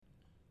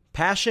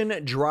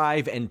Passion,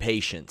 drive, and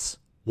patience.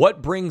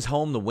 What brings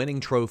home the winning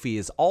trophy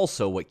is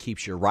also what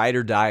keeps your ride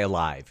or die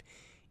alive.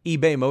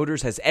 eBay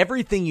Motors has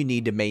everything you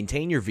need to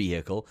maintain your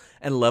vehicle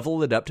and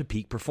level it up to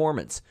peak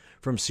performance.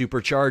 From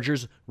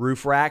superchargers,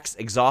 roof racks,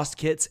 exhaust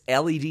kits,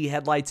 LED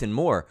headlights, and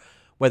more.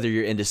 Whether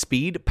you're into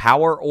speed,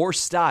 power, or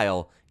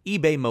style,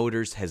 eBay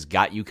Motors has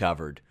got you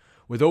covered.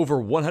 With over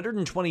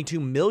 122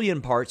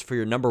 million parts for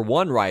your number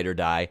one ride or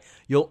die,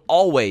 you'll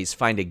always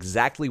find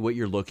exactly what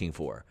you're looking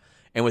for.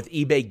 And with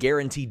eBay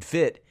Guaranteed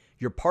Fit,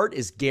 your part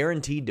is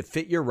guaranteed to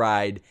fit your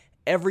ride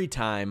every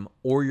time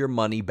or your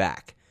money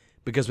back.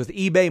 Because with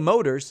eBay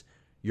Motors,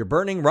 you're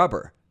burning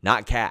rubber,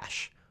 not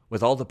cash.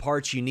 With all the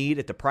parts you need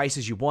at the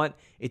prices you want,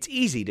 it's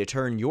easy to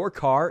turn your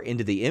car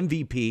into the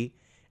MVP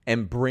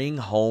and bring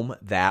home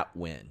that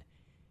win.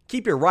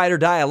 Keep your ride or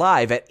die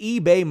alive at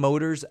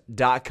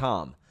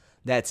ebaymotors.com.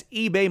 That's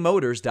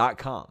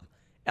ebaymotors.com.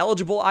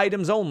 Eligible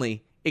items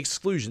only.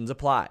 Exclusions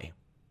apply.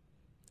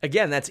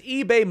 Again, that's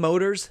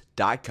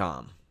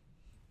ebaymotors.com.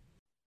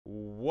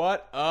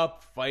 What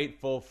up,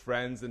 Fightful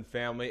friends and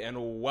family,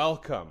 and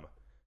welcome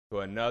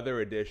to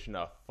another edition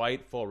of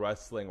Fightful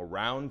Wrestling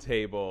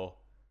Roundtable.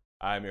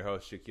 I'm your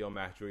host, Shaquille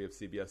Mastery of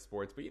CBS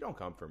Sports, but you don't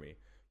come for me.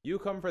 You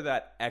come for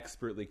that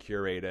expertly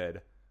curated,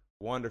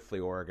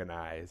 wonderfully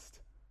organized,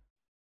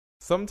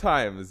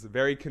 sometimes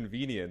very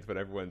convenient when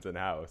everyone's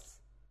in-house,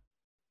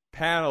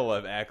 panel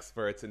of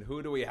experts. And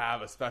who do we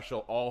have? A special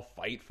all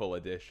Fightful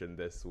edition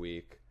this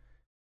week.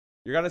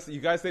 You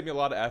guys saved me a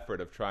lot of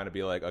effort of trying to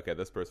be like, okay,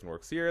 this person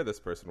works here,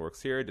 this person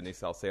works here. Denise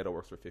Salcedo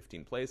works for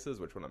 15 places.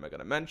 Which one am I going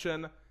to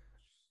mention?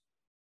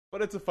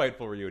 But it's a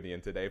Fightful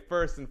reunion today.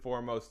 First and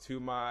foremost, to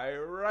my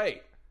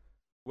right,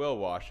 Will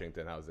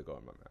Washington. How's it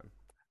going, my man?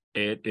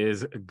 It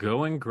is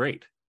going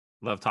great.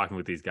 Love talking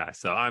with these guys.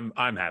 So I'm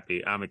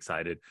happy. I'm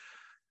excited,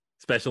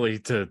 especially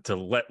to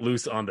let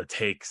loose on the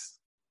takes.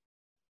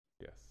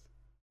 Yes.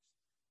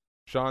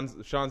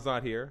 Sean's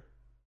not here.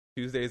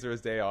 Tuesdays are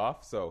his day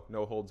off, so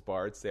no holds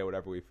barred. Say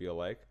whatever we feel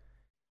like.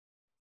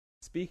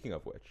 Speaking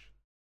of which,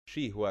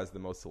 she who has the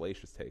most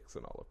salacious takes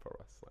in all of pro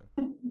wrestling.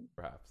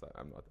 Perhaps.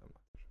 I'm not sure.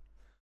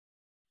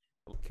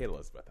 Kate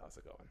Elizabeth, how's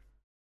it going?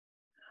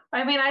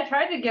 I mean, I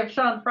tried to give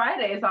Sean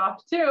Fridays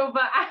off too,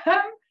 but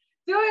I'm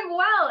doing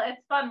well.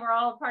 It's fun. We're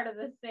all part of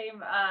the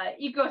same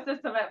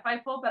ecosystem at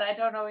Fightful, but I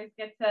don't always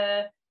get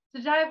to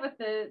jive with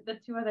the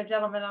two other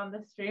gentlemen on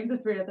the stream, the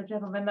three other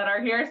gentlemen that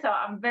are here. So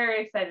I'm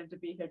very excited to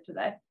be here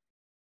today.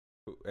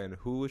 And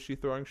who is she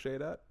throwing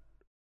shade at?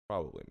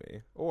 Probably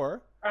me.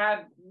 Or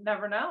I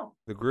never know.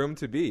 The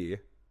groom-to-be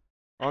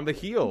on the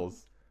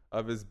heels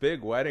of his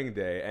big wedding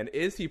day. And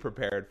is he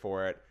prepared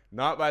for it?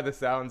 Not by the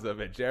sounds of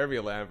it. Jeremy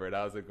Lambert,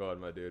 how's it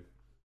going, my dude?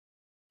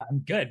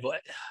 I'm good.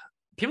 But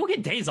people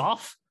get days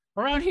off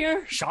around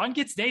here. Sean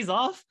gets days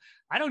off.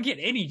 I don't get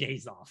any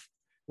days off.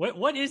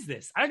 What is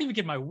this? I don't even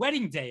get my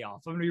wedding day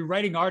off. I'm going to be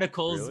writing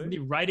articles. Really? I'm going to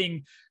be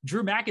writing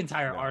Drew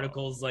McIntyre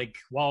articles like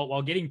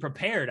while getting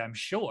prepared, I'm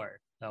sure.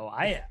 So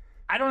I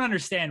don't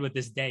understand what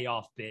this day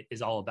off bit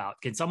is all about.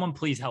 Can someone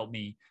please help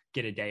me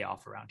get a day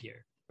off around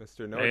here?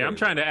 Mr. No. Hey, I'm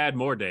trying to add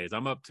more days.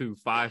 I'm up to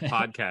 5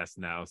 podcasts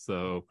now,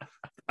 so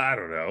I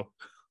don't know.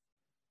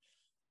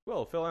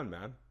 Will, fill in,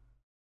 man.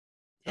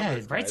 Yeah,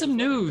 write some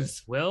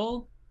news,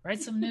 Will.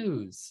 Write some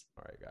news.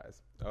 All right,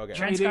 guys. Okay.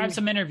 Transcribe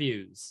some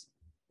interviews.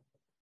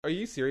 Are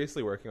you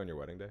seriously working on your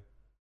wedding day?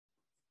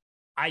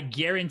 I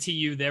guarantee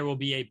you there will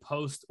be a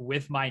post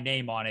with my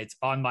name on it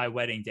on my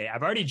wedding day.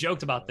 I've already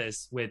joked about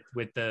this with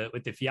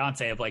the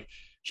fiance of like,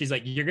 she's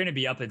like, you're going to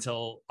be up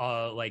until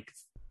like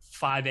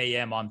 5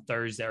 a.m. on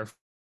Thursday or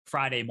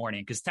Friday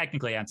morning. Cause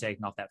technically I'm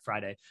taking off that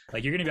Friday.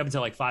 Like you're going to be up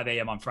until like 5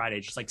 a.m. on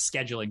Friday, just like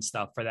scheduling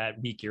stuff for that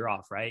week you're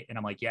off. Right. And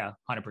I'm like, yeah,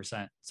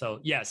 100%. So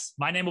yes,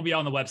 my name will be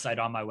on the website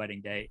on my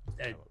wedding day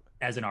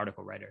as an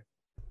article writer.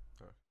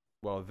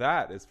 Well,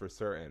 that is for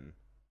certain.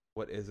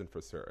 What isn't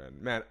for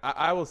certain? Man,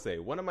 I will say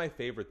one of my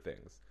favorite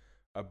things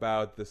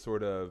about the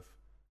sort of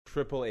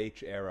Triple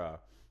H era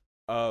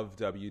of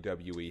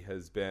WWE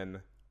has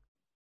been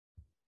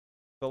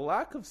the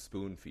lack of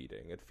spoon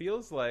feeding. It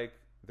feels like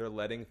they're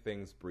letting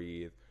things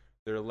breathe.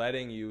 They're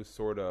letting you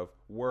sort of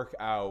work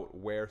out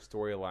where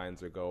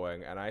storylines are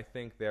going. And I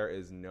think there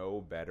is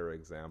no better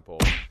example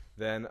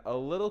than a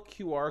little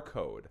QR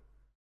code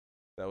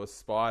that was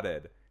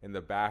spotted in the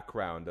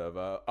background of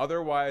a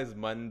otherwise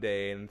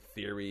mundane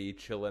theory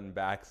chillin'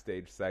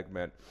 backstage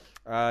segment.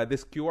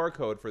 This QR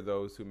code, for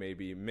those who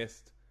maybe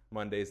missed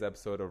Monday's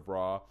episode of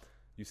Raw,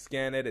 you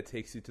scan it, it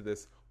takes you to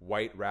this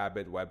White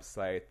Rabbit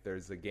website.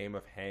 There's a game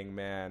of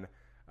Hangman,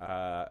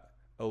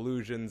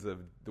 illusions of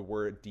the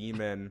word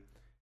demon,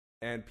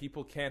 and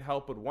people can't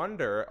help but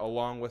wonder,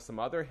 along with some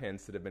other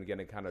hints that have been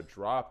getting kind of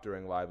dropped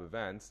during live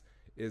events,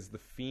 is the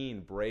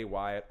Fiend Bray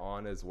Wyatt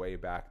on his way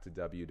back to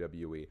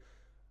WWE?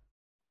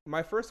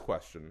 My first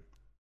question,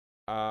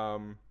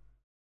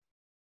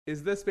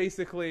 is this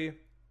basically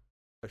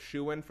a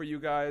shoo-in for you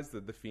guys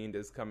that the Fiend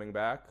is coming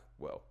back?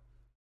 Will?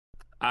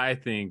 I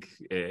think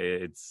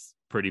it's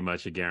pretty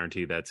much a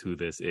guarantee that's who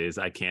this is.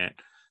 I can't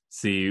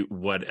see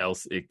what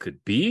else it could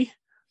be.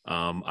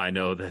 I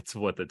know that's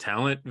what the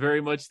talent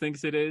very much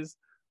thinks it is.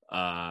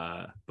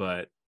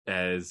 But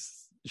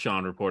as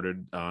Sean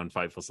reported on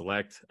Fightful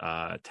Select,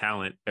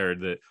 talent or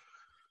the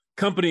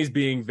company's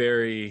being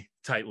very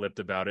tight-lipped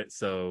about it.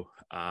 So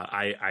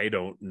I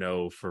don't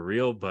know for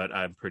real, but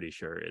I'm pretty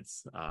sure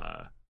it's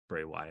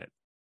Bray Wyatt.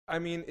 I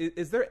mean,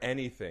 is there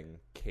anything,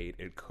 Kate,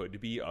 it could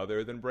be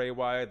other than Bray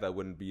Wyatt that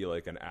wouldn't be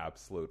like an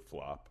absolute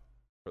flop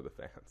for the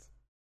fans?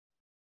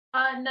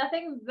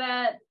 Nothing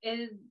that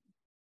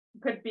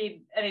could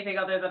be anything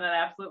other than an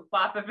absolute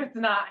flop if it's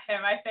not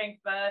him. I think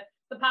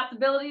the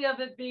possibility of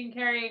it being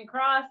Karrion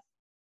Kross,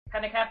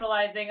 kind of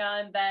capitalizing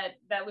on that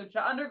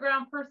Lucha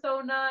Underground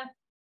persona,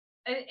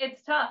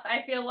 it's tough.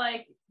 I feel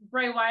like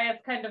Bray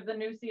Wyatt's kind of the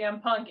new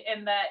CM Punk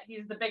in that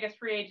he's the biggest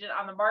free agent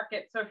on the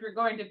market. So if you're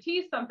going to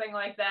tease something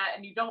like that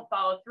and you don't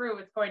follow through,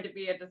 it's going to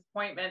be a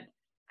disappointment.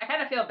 I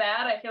kind of feel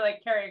bad. I feel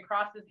like Karrion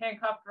Kross is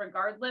handcuffed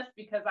regardless,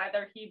 because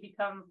either he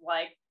becomes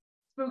like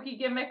spooky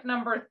gimmick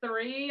number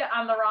 3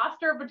 on the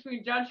roster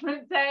between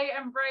Judgment Day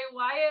and Bray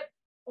Wyatt,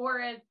 or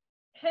it's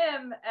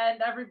him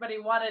and everybody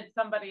wanted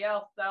somebody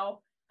else.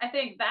 So I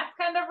think that's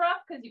kind of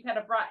rough because you kind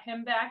of brought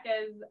him back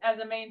as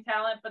a main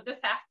talent, but this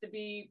has to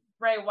be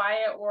Bray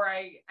Wyatt, or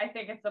I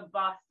think it's a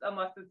bust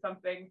unless it's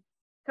something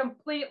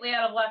completely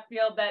out of left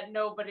field that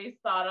nobody's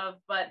thought of.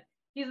 But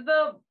he's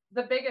the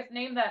biggest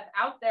name that's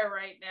out there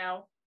right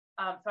now.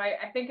 So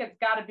I think it's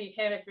got to be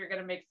him if you're going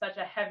to make such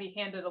a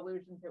heavy-handed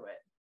allusion to it.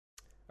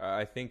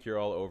 I think you're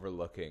all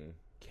overlooking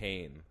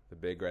Kane, the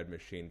Big Red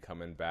Machine,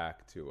 coming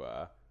back to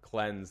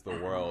cleanse the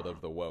world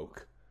of the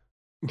woke.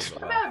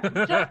 What about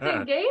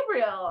Justin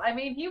Gabriel? I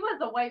mean, he was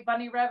a white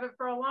bunny rabbit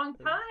for a long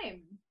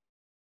time.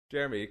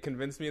 Jeremy,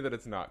 convince me that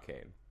it's not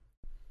Kane.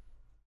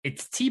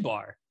 It's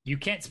T-Bar. You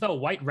can't spell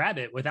white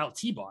rabbit without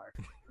T-Bar.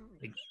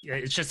 Like,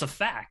 it's just a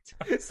fact.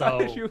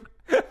 So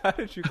how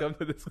did you come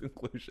to this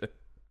conclusion?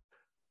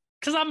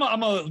 Because I'm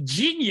a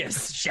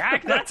genius,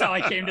 Shaq. That's how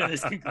I came to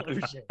this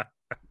conclusion.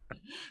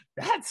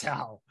 That's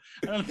how.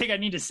 I don't think I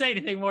need to say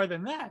anything more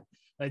than that.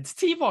 It's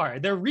T-Bar.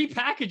 They're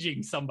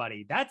repackaging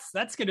somebody.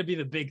 That's going to be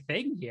the big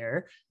thing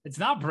here. It's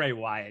not Bray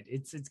Wyatt.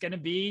 It's going to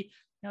be,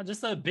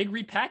 just a big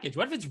repackage.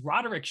 What if it's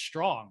Roderick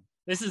Strong?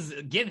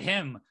 Give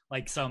him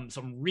like some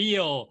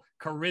real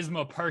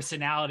charisma,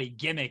 personality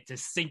gimmick to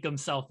sink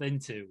himself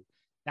into.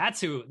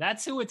 That's who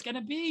it's going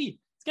to be.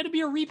 It's going to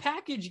be a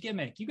repackage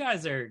gimmick. You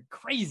guys are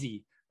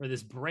crazy for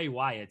this Bray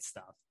Wyatt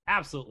stuff.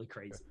 Absolutely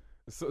crazy.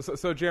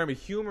 So Jeremy,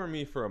 humor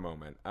me for a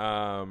moment.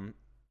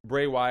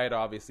 Bray Wyatt,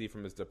 obviously,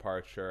 from his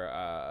departure,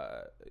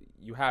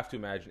 you have to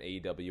imagine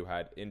AEW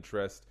had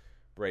interest.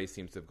 Bray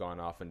seems to have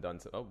gone off and done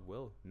so. Oh,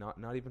 Will,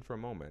 not even for a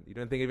moment. You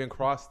didn't think it even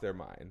crossed their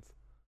minds?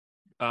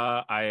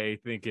 I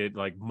think it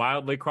like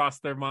mildly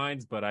crossed their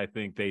minds, but I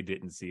think they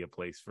didn't see a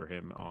place for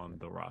him on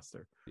the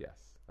roster. Yes,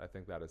 I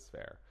think that is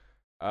fair.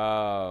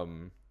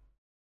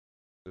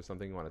 There's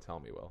something you want to tell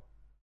me, Will?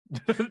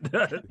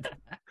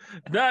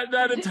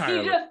 not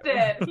entirely. He just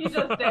did.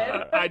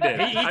 I did.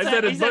 I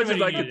said as much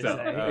as I could tell.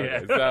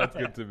 Okay, sounds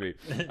good to me.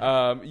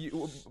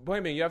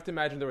 You have to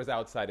imagine there was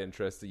outside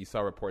interest. You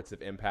saw reports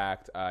of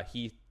Impact.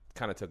 He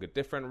kind of took a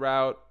different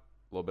route,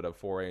 a little bit of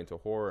foray into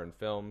horror and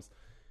films.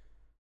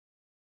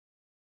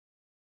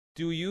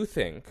 Do you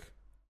think,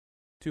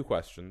 2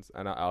 questions,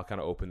 and I'll kind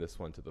of open this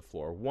one to the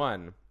floor.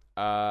 1,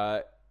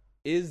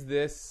 is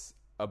this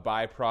a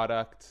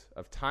byproduct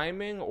of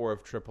timing or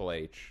of Triple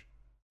H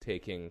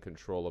taking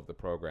control of the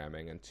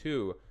programming? And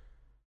 2,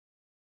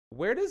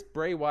 where does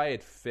Bray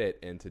Wyatt fit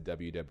into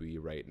WWE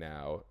right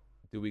now?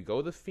 Do we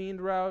go the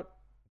Fiend route?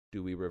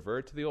 Do we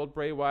revert to the old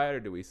Bray Wyatt, or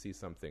do we see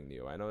something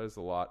new? I know there's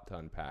a lot to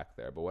unpack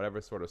there, but whatever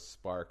sort of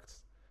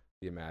sparks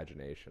the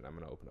imagination, I'm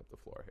going to open up the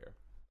floor here.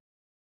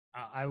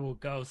 I will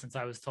go, since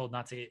I was told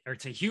not to, or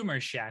to humor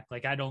Shaq.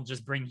 Like, I don't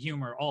just bring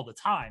humor all the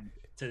time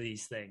to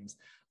these things.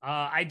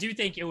 I do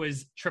think it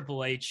was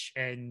Triple H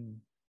and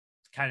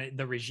kind of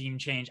the regime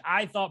change.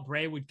 I thought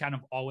Bray would kind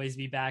of always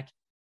be back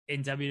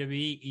in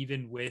WWE,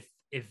 even with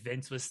if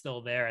Vince was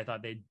still there. I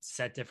thought they'd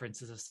set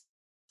differences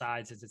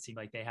aside, since it seemed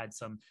like they had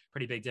some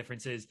pretty big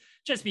differences,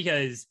 just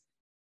because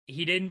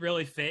he didn't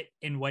really fit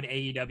in what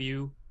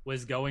AEW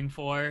was going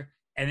for.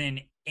 And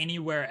then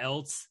anywhere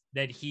else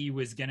that he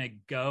was going to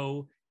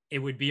go, it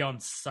would be on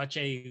such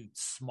a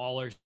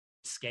smaller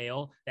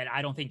scale that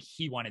I don't think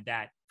he wanted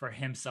that for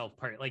himself.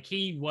 Like,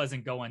 he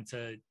wasn't going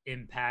to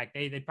Impact.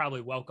 They'd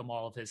probably welcome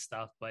all of his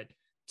stuff, but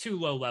too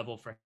low level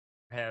for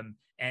him.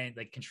 And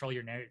like, control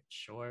your narrative,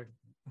 sure,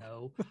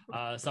 no.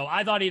 So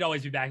I thought he'd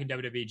always be back in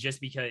WWE,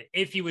 just because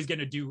if he was going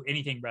to do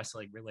anything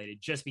wrestling related,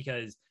 just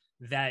because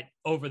that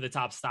over the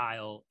top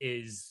style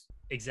is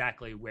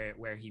exactly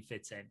where he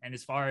fits in. And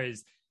as far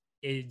as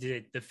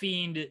the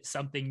Fiend,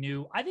 something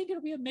new, I think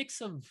it'll be a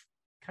mix of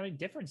kind of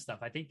different stuff.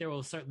 I think there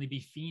will certainly be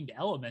Fiend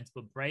elements,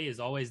 but Bray has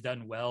always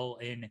done well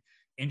in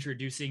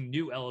introducing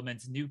new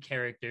elements, new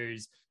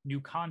characters, new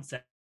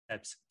concepts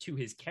to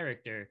his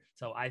character.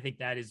 So I think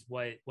that is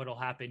what'll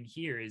happen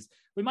here. Is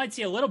we might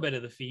see a little bit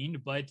of the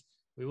Fiend, but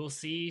we will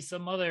see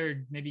some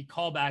other maybe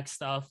callback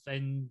stuff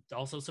and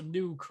also some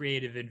new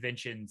creative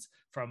inventions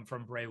from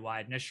Bray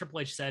Wyatt. And as Triple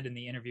H said in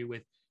the interview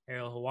with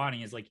Ariel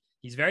Helwani, is like,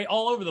 he's very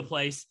all over the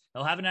place.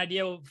 He'll have an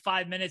idea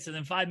 5 minutes, and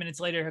then 5 minutes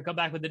later, he'll come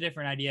back with a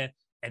different idea.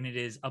 And it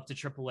is up to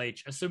Triple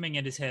H, assuming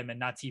it is him and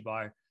not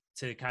T-Bar,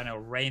 to kind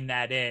of rein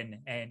that in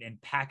and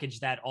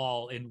package that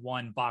all in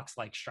one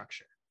box-like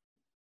structure.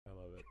 I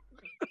love it.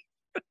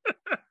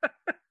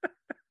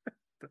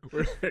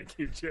 Thank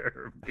you,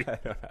 Jeremy.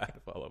 I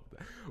follow up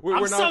that.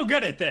 I'm so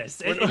good at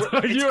this.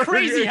 It's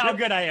crazy how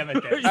good I am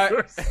at this.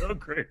 You're so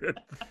great at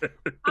this.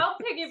 I'll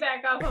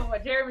piggyback off of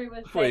what Jeremy was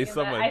saying. Please,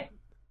 someone.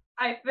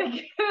 I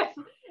think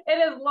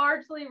it is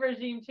largely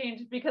regime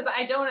change because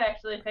I don't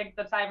actually think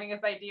the timing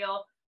is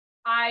ideal.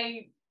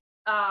 I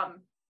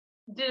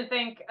didn't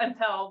think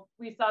until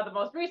we saw the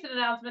most recent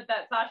announcement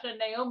that Sasha and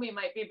Naomi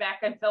might be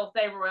back until,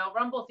 say, Royal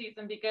Rumble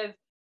season, because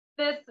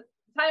this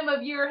time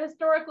of year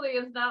historically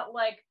is not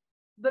like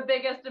the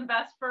biggest and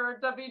best for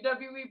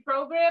WWE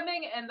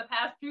programming. In the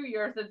past few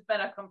years, it's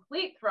been a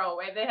complete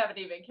throwaway. They haven't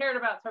even cared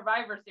about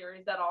Survivor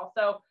Series at all.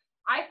 So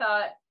I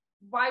thought,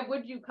 why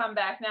would you come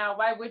back now?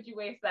 Why would you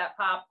waste that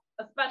pop,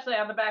 especially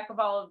on the back of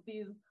all of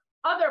these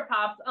other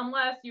pops,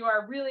 unless you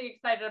are really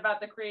excited about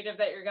the creative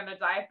that you're going to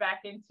dive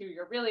back into.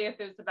 You're really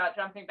enthused about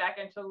jumping back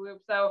into the loop.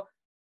 So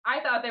I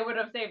thought they would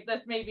have saved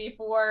this maybe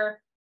for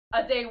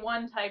a day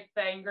one type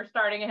thing. You're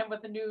starting him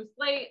with a new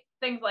slate,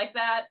 things like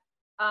that.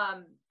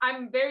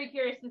 I'm very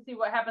curious to see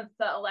what happens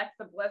to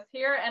Alexa Bliss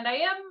here. And I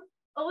am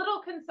a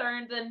little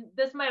concerned, and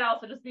this might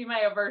also just be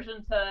my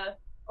aversion to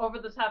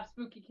over-the-top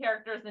spooky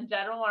characters in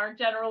general, aren't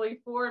generally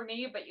for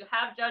me, but you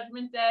have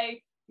Judgment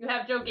Day. You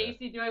have Joe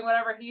Gacy doing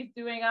whatever he's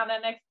doing on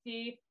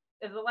NXT.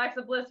 Is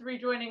Alexa Bliss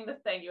rejoining this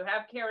thing? You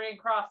have Karrion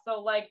Kross. So,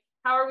 like,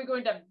 how are we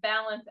going to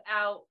balance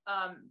out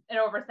an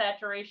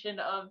oversaturation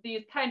of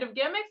these kind of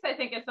gimmicks? I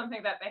think is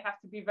something that they have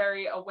to be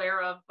very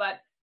aware of. But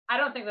I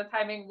don't think the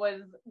timing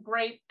was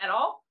great at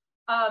all.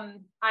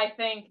 I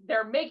think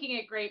they're making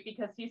it great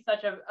because he's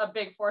such a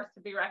big force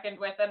to be reckoned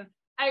with. And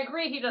I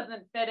agree he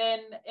doesn't fit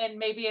in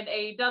maybe an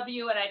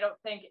AEW, and I don't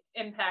think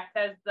Impact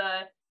has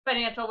the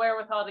financial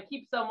wherewithal to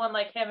keep someone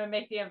like him and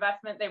make the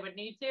investment they would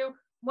need to.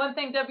 One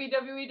thing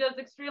WWE does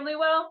extremely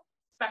well,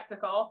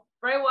 spectacle.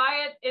 Bray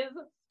Wyatt is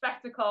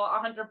spectacle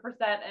 100%.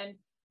 And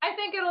I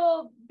think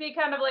it'll be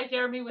kind of like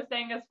Jeremy was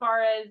saying, as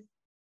far as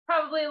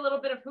probably a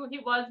little bit of who he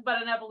was,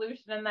 but an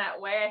evolution in that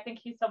way. I think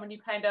he's someone you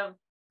kind of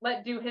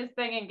let do his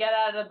thing and get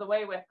out of the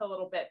way with a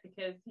little bit,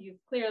 because he's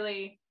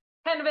clearly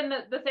kind of in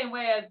the same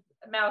way as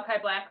Malachi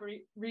Black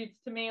reads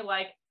to me,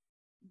 like,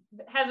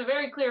 has a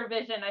very clear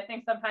vision. I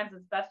think sometimes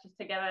it's best just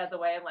to get out of the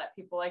way and let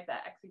people like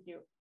that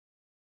execute.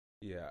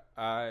 Yeah.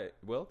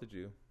 Will, did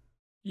you?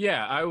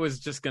 Yeah, I was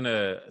just going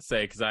to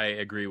say, because I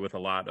agree with a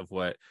lot of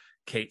what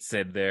Kate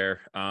said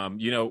there.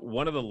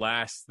 One of the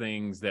last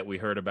things that we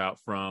heard about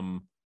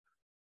from,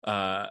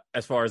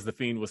 as far as The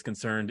Fiend was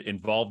concerned,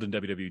 involved in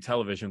WWE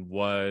television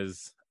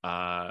was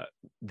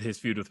his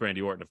feud with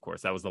Randy Orton, of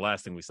course. That was the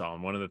last thing we saw.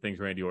 And one of the things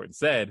Randy Orton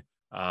said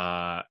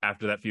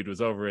after that feud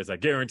was over is, I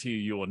guarantee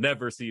you will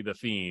never see The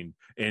Fiend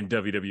in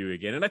WWE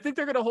again. And I think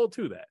they're going to hold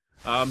to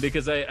that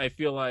because I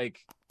feel like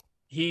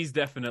he's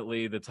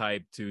definitely the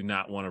type to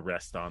not want to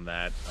rest on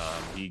that.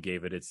 He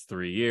gave it its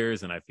 3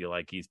 years, and I feel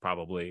like he's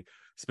probably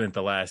spent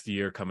the last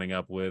year coming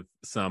up with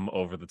some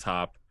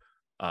over-the-top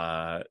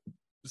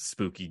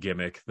spooky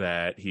gimmick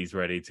that he's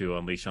ready to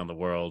unleash on the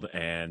world,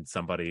 and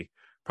somebody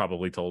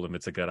probably told him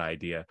it's a good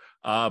idea.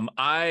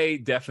 I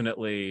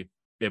definitely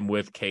am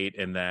with Kate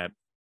in that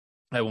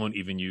I won't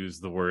even use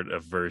the word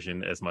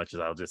aversion as much as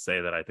I'll just say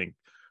that I think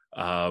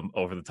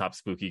over-the-top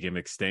spooky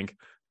gimmicks stink.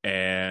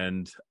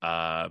 And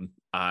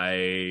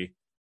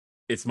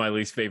it's my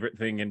least favorite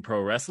thing in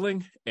pro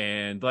wrestling.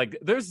 And like,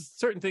 there's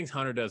certain things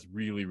Hunter does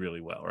really,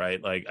 really well,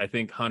 right? Like, I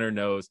think Hunter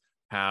knows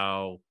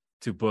how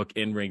to book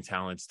in-ring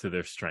talents to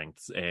their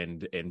strengths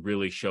and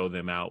really show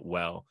them out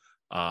well.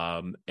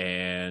 And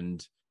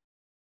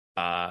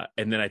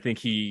then I think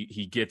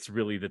he gets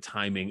really the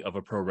timing of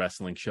a pro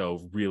wrestling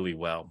show really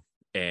well.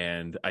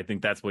 And I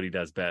think that's what he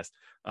does best.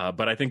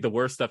 But I think the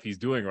worst stuff he's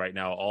doing right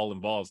now all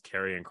involves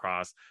Karrion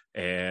Kross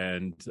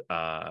and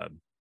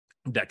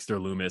Dexter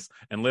Lumis,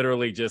 and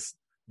literally just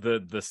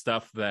the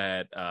stuff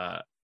that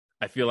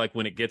I feel like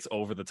when it gets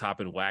over the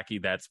top and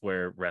wacky, that's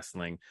where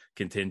wrestling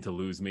can tend to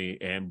lose me.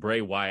 And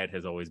Bray Wyatt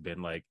has always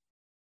been like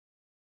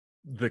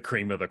the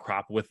cream of the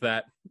crop with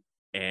that.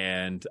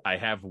 And I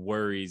have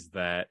worries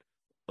that,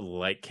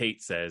 like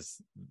Kate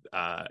says,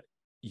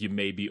 you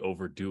may be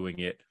overdoing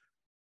it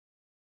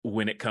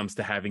when it comes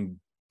to having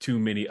too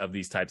many of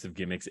these types of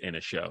gimmicks in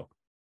a show.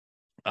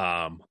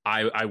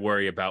 I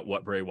worry about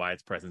what Bray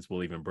Wyatt's presence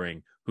will even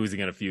bring. Who's he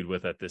going to feud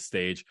with at this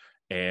stage?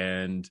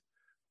 And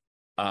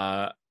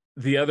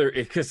the other,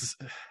 because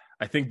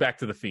I think back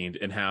to The Fiend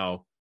and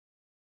how,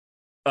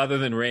 other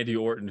than Randy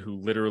Orton, who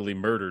literally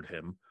murdered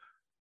him,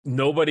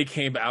 nobody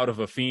came out of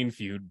a Fiend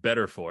feud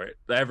better for it.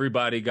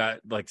 Everybody got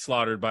like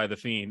slaughtered by The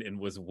Fiend and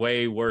was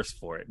way worse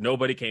for it.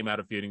 Nobody came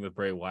out of feuding with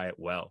Bray Wyatt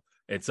well.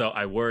 And so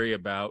I worry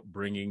about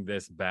bringing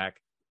this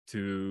back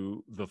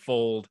to the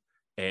fold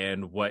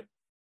and what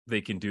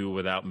they can do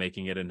without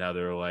making it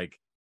another like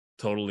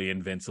totally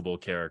invincible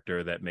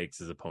character that makes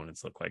his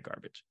opponents look like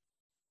garbage.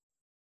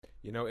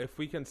 You know, if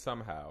we can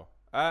somehow,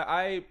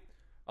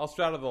 I'll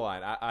straddle the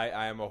line.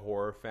 I am a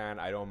horror fan.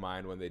 I don't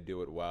mind when they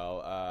do it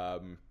well.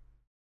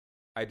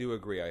 I do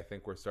agree. I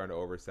think we're starting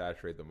to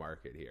oversaturate the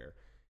market here.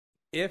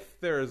 If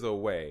there is a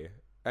way,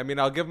 I mean,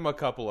 I'll give him a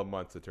couple of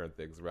months to turn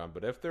things around,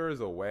 but if there is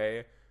a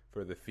way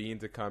for the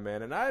Fiend to come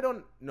in, and I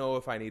don't know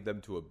if I need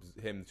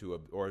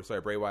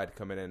Bray Wyatt to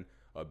come in and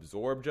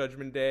absorb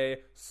Judgment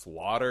Day,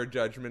 slaughter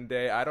Judgment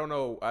Day. I don't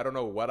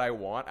know what I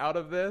want out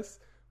of this,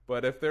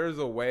 but if there's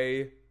a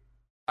way,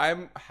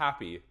 I'm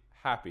happy.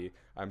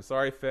 I'm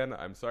sorry, Finn.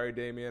 I'm sorry,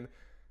 Damien.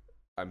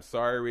 I'm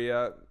sorry,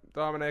 Rhea.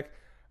 Dominic.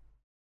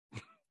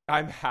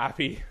 I'm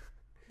happy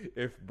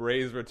if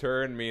Bray's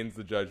return means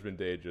the Judgment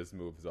Day just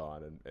moves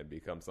on and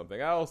becomes something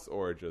else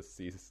or just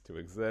ceases to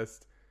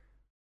exist.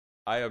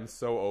 I am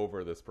so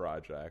over this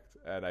project,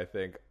 and I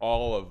think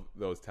all of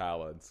those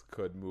talents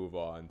could move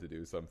on to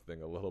do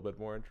something a little bit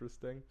more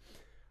interesting.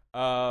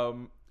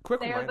 Quick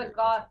They're the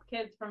goth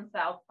kids from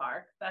South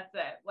Park. That's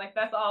it. Like,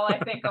 that's all I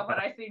think of when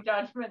I see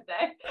Judgment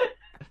Day.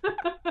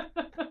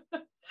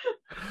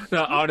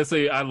 No,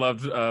 honestly, I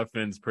loved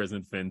Finn's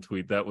Prison Finn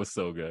tweet. That was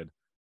so good.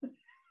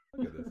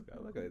 Look at this guy.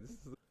 Look at this.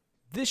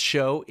 This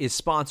show is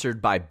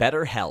sponsored by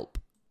BetterHelp.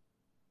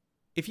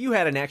 If you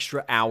had an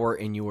extra hour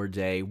in your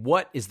day,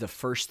 what is the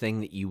first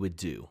thing that you would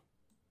do?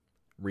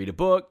 Read a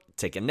book,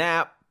 take a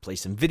nap, play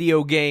some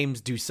video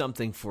games, do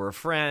something for a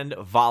friend,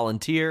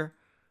 volunteer.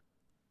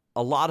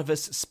 A lot of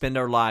us spend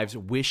our lives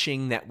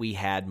wishing that we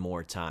had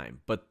more time.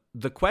 But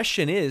the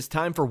question is,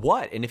 time for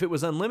what? And if it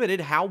was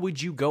unlimited, how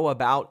would you go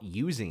about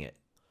using it?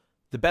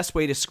 The best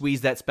way to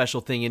squeeze that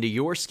special thing into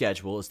your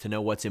schedule is to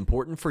know what's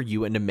important for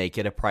you and to make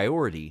it a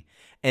priority.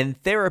 And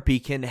therapy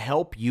can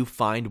help you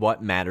find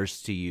what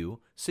matters to you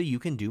so you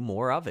can do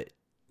more of it.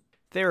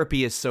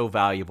 Therapy is so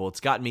valuable. It's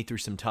gotten me through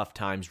some tough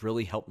times,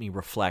 really helped me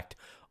reflect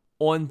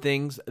on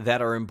things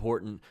that are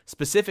important,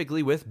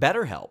 specifically with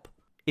BetterHelp.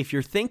 If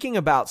you're thinking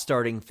about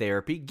starting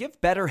therapy, give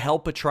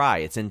BetterHelp a try.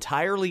 It's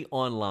entirely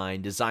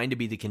online, designed to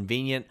be the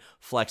convenient,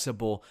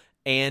 flexible,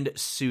 and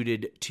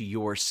suited to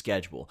your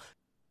schedule.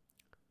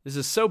 This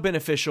is so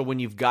beneficial when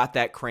you've got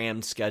that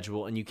crammed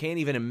schedule and you can't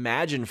even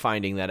imagine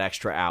finding that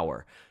extra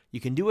hour. You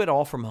can do it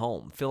all from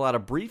home. Fill out a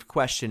brief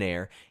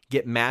questionnaire,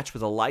 get matched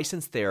with a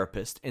licensed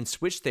therapist, and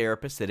switch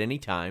therapists at any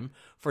time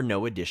for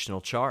no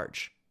additional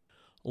charge.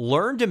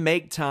 Learn to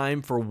make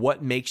time for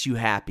what makes you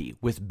happy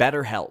with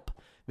BetterHelp.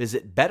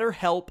 Visit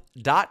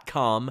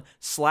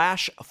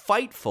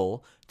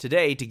BetterHelp.com/Fightful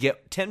today to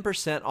get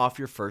 10% off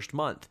your first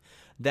month.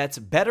 That's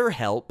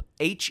BetterHelp,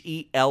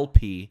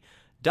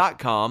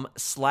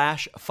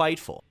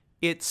 HELP.com/Fightful.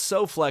 It's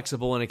so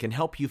flexible and it can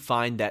help you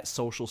find that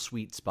social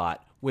sweet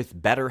spot with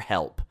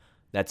BetterHelp.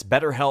 That's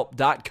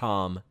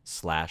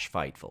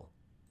BetterHelp.com/Fightful.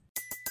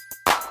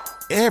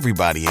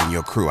 Everybody in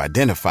your crew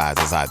identifies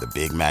as either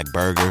Big Mac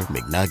Burger,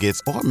 McNuggets,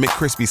 or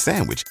McCrispy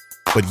Sandwich.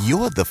 But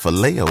you're the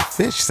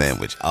Filet-O-Fish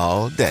Sandwich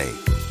all day.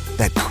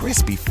 That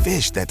crispy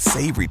fish, that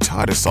savory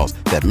tartar sauce,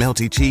 that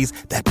melty cheese,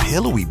 that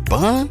pillowy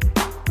bun.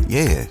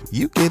 Yeah,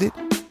 you get it.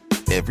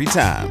 Every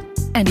time.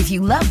 And if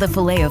you love the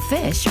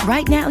Filet-O-Fish,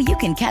 right now you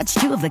can catch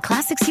two of the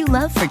classics you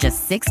love for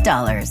just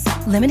 $6.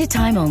 Limited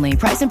time only.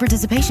 Price and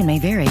participation may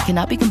vary.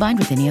 Cannot be combined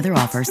with any other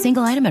offer.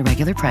 Single item at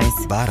regular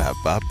price.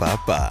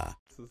 Ba-da-ba-ba-ba.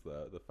 This is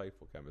the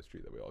Fightful chemistry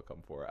that we all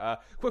come for.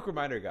 Quick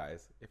reminder,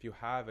 guys, if you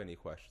have any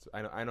questions,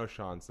 I know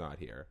Sean's not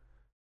here.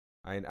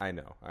 I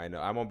know.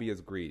 I won't be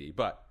as greedy,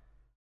 but if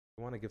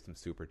you want to give some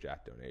super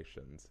chat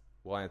donations,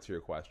 we'll answer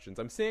your questions.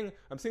 I'm seeing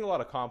a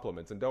lot of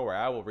compliments, and don't worry,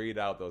 I will read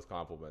out those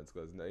compliments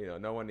because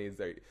no one needs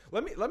their.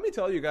 Let me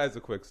tell you guys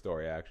a quick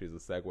story. Actually, as a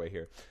segue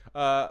here,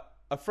 a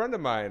friend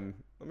of mine.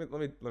 Let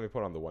me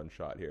put on the one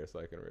shot here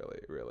so I can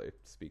really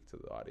speak to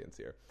the audience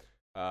here.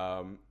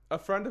 A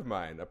friend of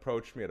mine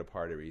approached me at a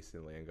party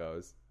recently and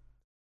goes,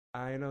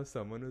 "I know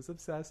someone who's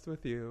obsessed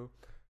with you."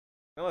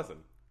 Now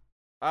listen.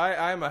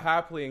 I'm a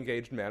happily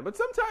engaged man, but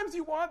sometimes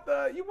you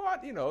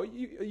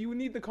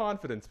need the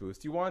confidence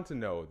boost. You want to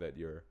know that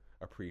you're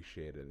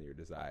appreciated and you're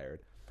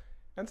desired.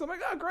 And so I'm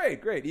like, oh,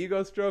 great.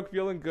 Ego stroke,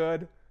 feeling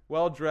good,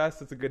 well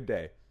dressed. It's a good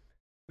day.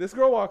 This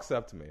girl walks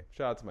up to me.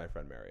 Shout out to my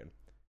friend Marion.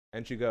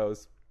 And she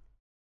goes,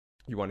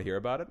 "You want to hear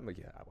about it?" I'm like,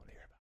 "Yeah, I want to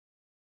hear about it."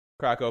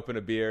 Crack open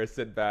a beer,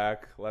 sit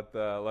back, let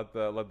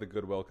the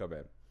goodwill come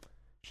in.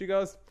 She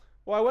goes,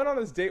 "Well, I went on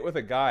this date with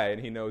a guy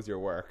and he knows your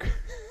work."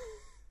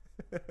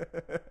 I'm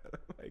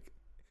like,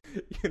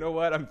 you know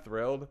what? I'm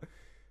thrilled.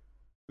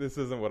 This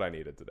isn't what I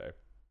needed today.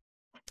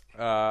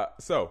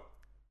 So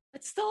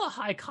it's still a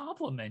high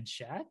compliment,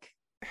 Shaq.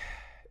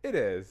 It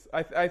is.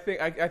 I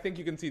think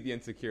you can see the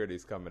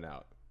insecurities coming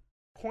out.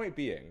 Point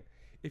being,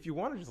 if you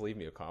want to just leave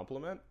me a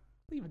compliment,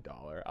 leave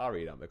 $1. I'll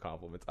read out the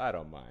compliments. I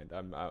don't mind.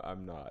 I'm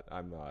not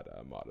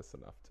modest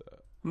enough to.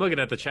 I'm looking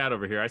at the chat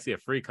over here. I see a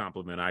free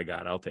compliment I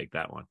got. I'll take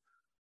that one.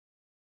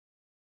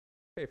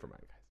 Pay for mine,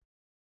 guys.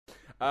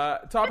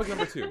 Topic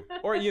number 2.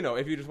 Or,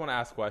 if you just want to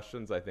ask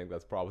questions, I think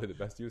that's probably the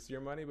best use of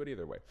your money, but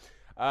either way.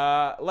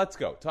 Let's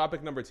go.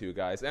 Topic number 2,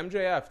 guys.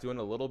 MJF doing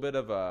a little bit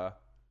of a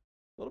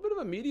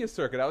media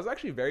circuit. I was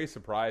actually very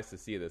surprised to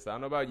see this. I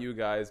don't know about you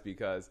guys,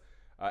 because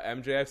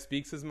MJF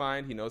speaks his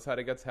mind. He knows how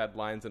to get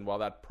headlines, and while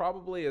that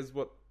probably is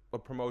what a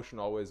promotion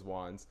always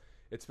wants,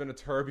 it's been a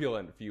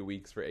turbulent few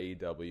weeks for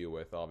AEW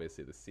with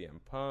obviously the CM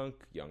Punk,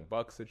 Young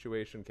Bucks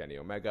situation, Kenny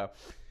Omega,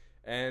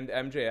 and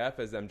MJF,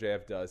 as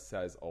MJF does,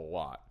 says a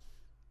lot.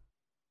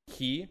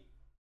 He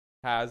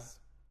has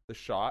the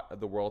shot at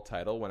the world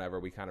title whenever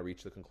we kind of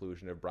reach the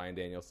conclusion of Bryan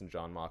Danielson,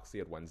 Jon Moxley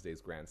at Wednesday's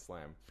Grand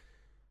Slam.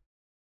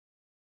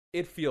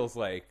 It feels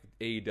like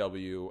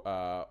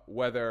AEW,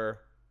 whether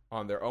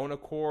on their own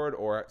accord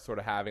or sort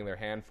of having their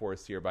hand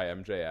forced here by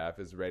MJF,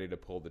 is ready to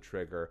pull the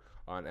trigger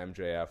on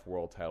MJF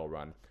world title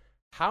run.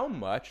 How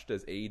much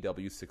does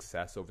AEW's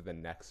success over the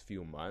next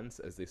few months,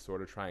 as they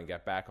sort of try and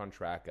get back on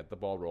track, get the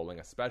ball rolling,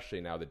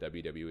 especially now that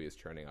WWE is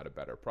turning out a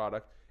better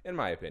product, in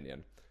my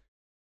opinion,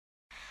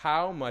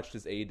 how much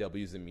does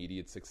AEW's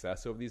immediate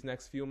success over these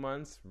next few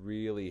months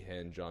really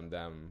hinge on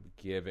them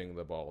giving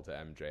the ball to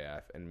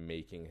MJF and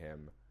making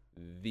him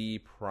the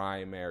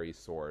primary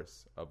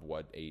source of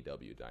what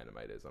AEW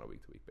Dynamite is on a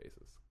week-to-week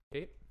basis?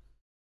 Kate?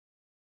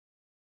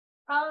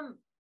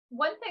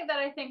 One thing that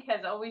I think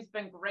has always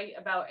been great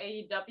about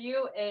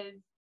AEW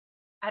is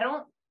I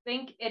don't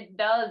think it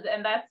does,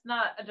 and that's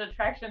not a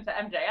detraction to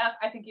MJF.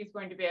 I think he's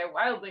going to be a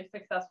wildly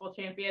successful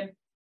champion.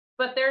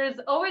 But there's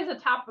always a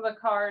top of the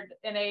card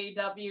in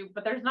AEW,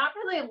 but there's not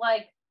really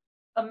like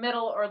a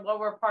middle or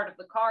lower part of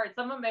the card.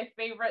 Some of my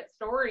favorite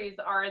stories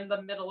are in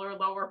the middle or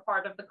lower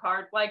part of the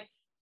card. Like,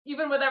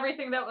 even with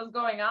everything that was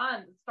going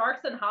on,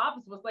 Starks and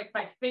Hobbs was like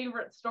my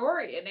favorite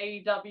story in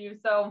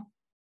AEW. So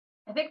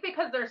I think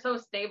because they're so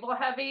stable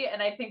heavy,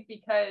 and I think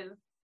because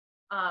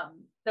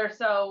they're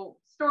so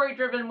story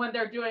driven when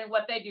they're doing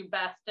what they do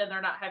best, and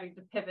they're not having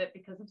to pivot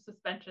because of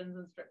suspensions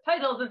and strict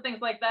titles and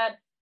things like that,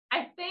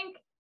 I think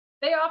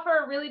they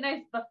offer a really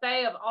nice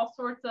buffet of all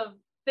sorts of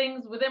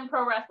things within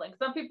pro wrestling.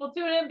 Some people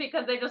tune in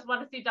because they just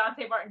want to see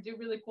Dante Martin do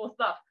really cool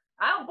stuff.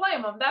 I don't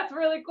blame them. That's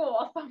really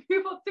cool. Some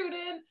people tune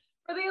in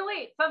for the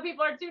Elite. Some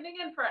people are tuning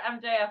in for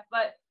MJF.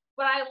 But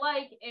what I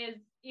like is,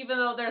 even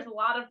though there's a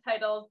lot of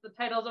titles, the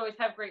titles always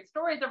have great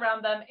stories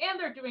around them, and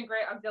they're doing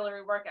great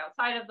auxiliary work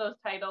outside of those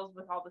titles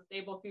with all the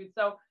stable feuds.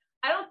 So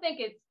I don't think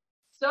it's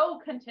so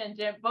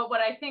contingent, but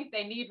what I think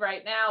they need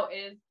right now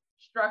is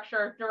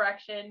structure,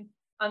 direction,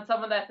 on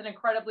someone that's an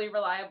incredibly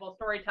reliable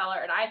storyteller.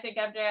 And I think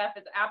MJF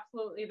is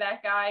absolutely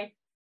that guy.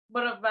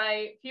 One of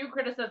my few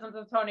criticisms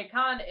of Tony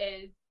Khan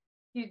is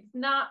he's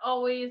not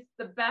always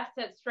the best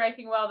at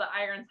striking while the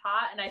iron's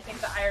hot. And I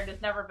think the iron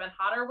has never been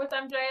hotter with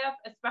MJF,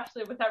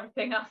 especially with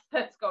everything else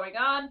that's going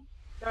on.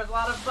 There was a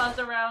lot of buzz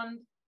around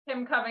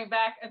him coming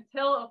back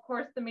until, of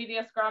course, the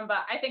media scrum.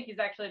 But I think he's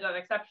actually done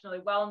exceptionally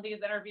well in these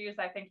interviews.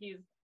 I think he's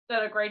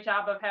done a great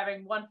job of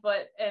having one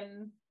foot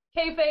in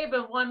kayfabe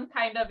and one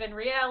kind of in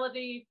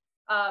reality.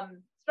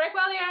 Strike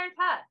while the iron's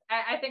hot.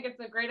 I think it's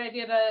a great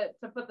idea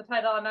to put the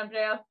title on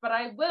MJF, but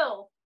I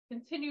will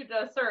continue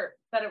to assert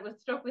that it was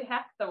Stokely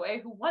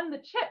Hathaway who won the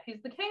chip.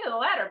 He's the king of the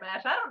ladder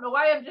match. I don't know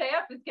why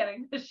MJF is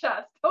getting this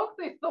shot.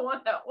 Stokely's the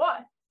one that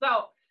won.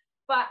 So,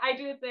 but I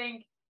do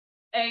think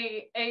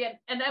an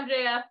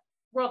MJF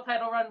world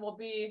title run will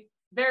be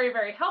very,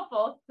 very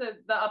helpful to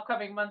the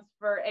upcoming months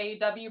for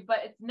AEW,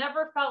 but it's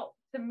never felt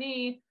to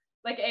me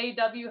like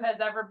AEW has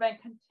ever been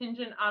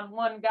contingent on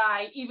one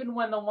guy, even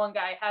when the one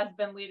guy has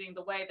been leading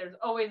the way. There's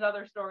always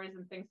other stories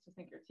and things to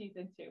sink your teeth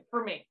into,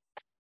 for me.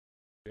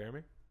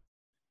 Jeremy?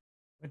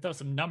 Let me throw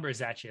some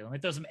numbers at you. Let me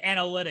throw some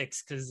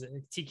analytics, because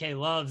TK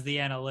loves the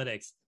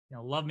analytics.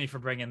 Love me for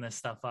bringing this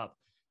stuff up.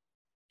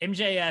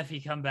 MJF, he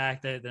come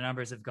back, the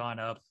numbers have gone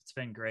up. It's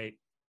been great.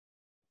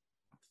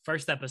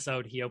 First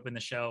episode, he opened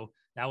the show.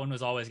 That one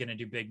was always going to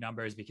do big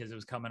numbers because it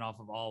was coming off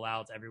of All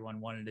Out.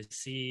 Everyone wanted to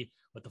see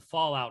what the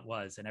fallout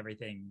was and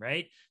everything,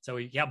 right? So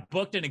he got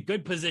booked in a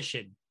good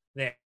position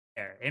there.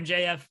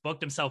 MJF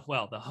booked himself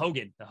well. The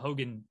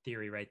Hogan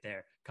theory right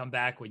there. Come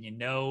back when you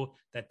know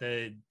that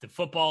the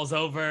football's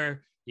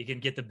over. You can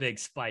get the big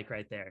spike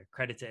right there.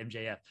 Credit to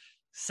MJF.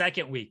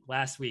 Second week,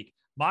 last week,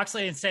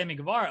 Moxley and Sammy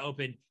Guevara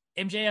opened.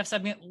 MJF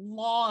segment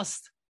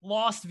lost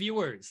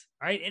viewers,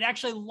 right? It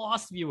actually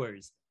lost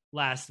viewers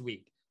last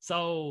week.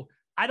 So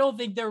I don't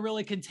think they're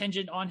really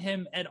contingent on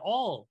him at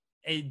all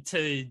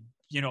to,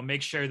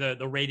 make sure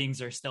the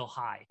ratings are still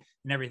high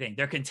and everything.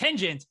 They're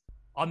contingent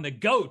on the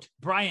GOAT,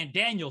 Bryan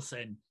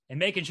Danielson, and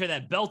making sure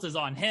that belt is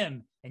on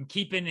him and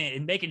keeping it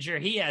and making sure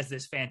he has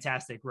this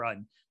fantastic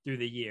run through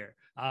the year.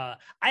 I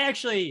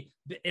actually,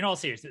 in all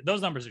seriousness,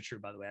 those numbers are true,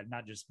 by the way. I'd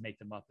not just make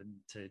them up and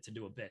to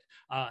do a bit.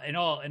 In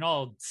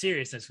all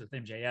seriousness with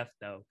MJF,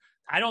 though,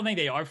 I don't think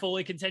they are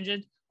fully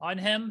contingent on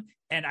him.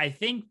 And I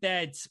think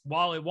that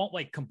while it won't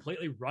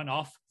completely run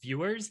off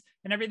viewers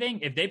and everything,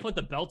 if they put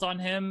the belt on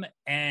him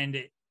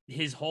and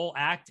his whole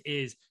act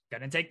is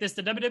going to take this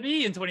to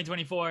WWE in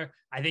 2024,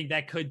 I think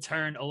that could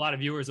turn a lot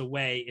of viewers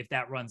away if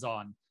that runs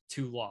on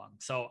too long.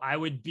 So I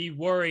would be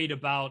worried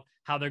about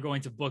how they're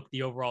going to book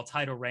the overall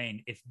title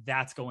reign if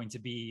that's going to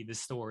be the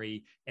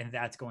story and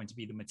that's going to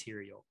be the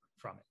material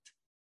from it.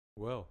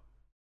 Well,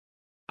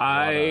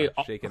 I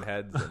shaking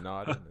heads and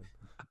nodding.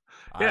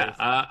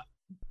 Yeah,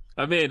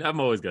 I mean, I'm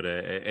always going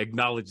to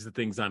acknowledge the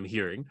things I'm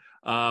hearing,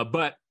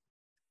 but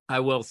I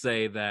will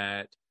say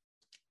that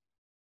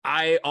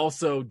I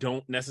also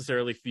don't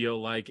necessarily feel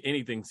like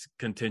anything's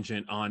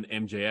contingent on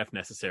MJF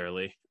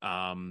necessarily.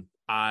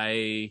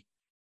 I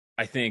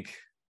think,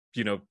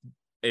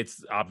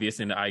 it's obvious,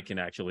 and I can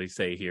actually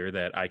say here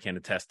that I can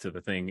attest to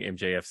the thing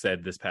MJF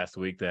said this past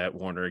week, that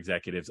Warner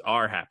executives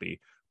are happy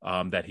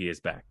that he is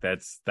back.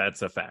 That's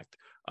a fact.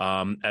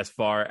 As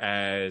far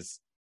as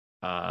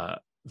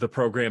the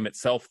program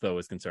itself, though,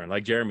 is concerned,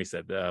 like Jeremy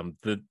said,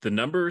 the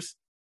numbers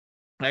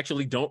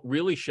actually don't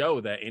really show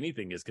that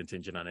anything is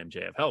contingent on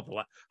MJF. Hell,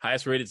 the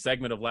highest rated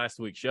segment of last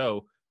week's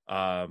show,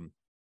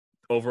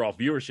 overall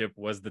viewership,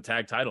 was the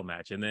tag title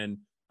match. And then,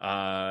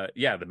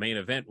 the main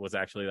event was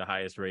actually the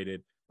highest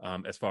rated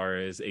as far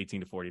as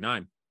 18 to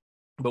 49.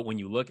 But when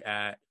you look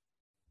at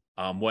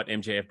what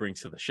MJF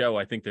brings to the show,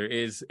 I think there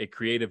is a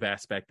creative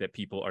aspect that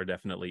people are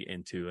definitely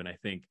into. And I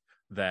think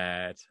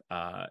that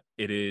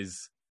it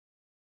is...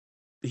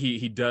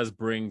 He does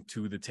bring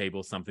to the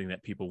table something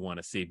that people want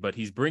to see, but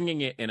he's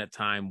bringing it in a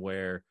time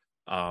where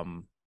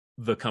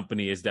the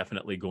company is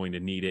definitely going to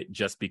need it,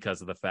 just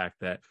because of the fact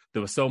that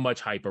there was so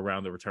much hype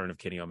around the return of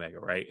Kenny Omega,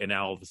 right? And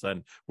now all of a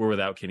sudden we're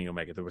without Kenny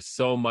Omega. There was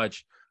so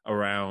much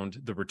around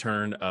the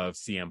return of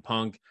CM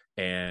Punk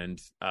and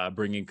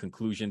bringing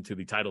conclusion to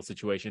the title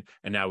situation,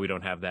 and now we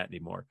don't have that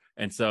anymore.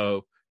 And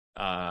so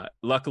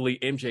luckily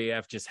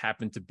MJF just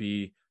happened to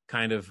be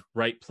kind of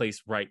right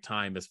place, right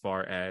time, as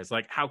far as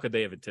like, how could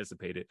they have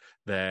anticipated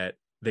that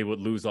they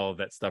would lose all of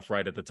that stuff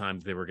right at the time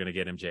they were going to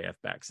get MJF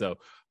back? So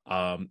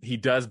he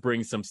does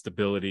bring some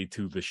stability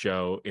to the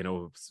show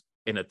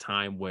in a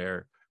time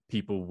where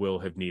people will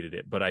have needed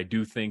it. But I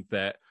do think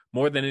that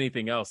more than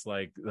anything else,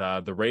 like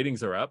the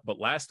ratings are up, but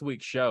last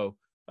week's show,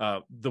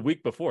 the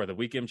week before, the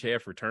week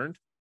MJF returned,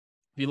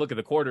 if you look at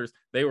the quarters,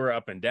 they were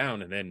up and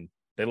down, and then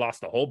they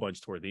lost a whole bunch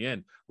toward the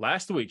end.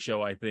 Last week's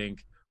show, I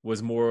think,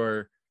 was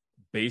more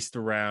based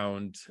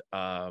around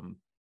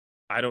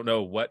I don't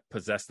know what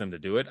possessed them to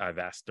do it. I've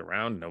asked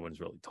around, no one's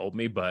really told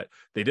me, but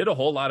they did a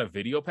whole lot of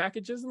video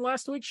packages in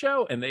last week's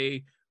show, and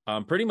they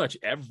pretty much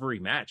every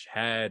match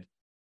had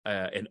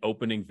an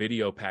opening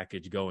video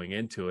package going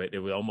into it. It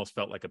almost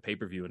felt like a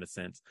pay-per-view in a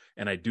sense,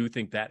 and I do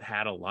think that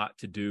had a lot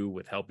to do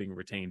with helping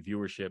retain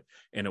viewership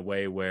in a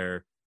way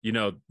where,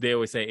 they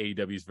always say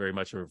AEW is very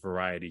much a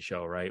variety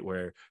show, right?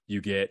 Where you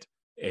get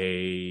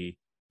a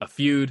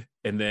feud,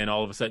 and then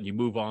all of a sudden you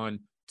move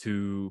on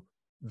to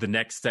the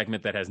next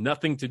segment that has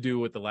nothing to do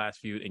with the last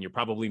feud, and you're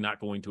probably not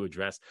going to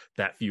address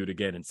that feud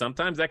again. And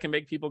sometimes that can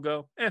make people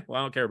go, well,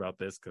 I don't care about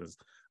this because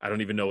I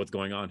don't even know what's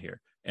going on here.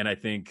 And I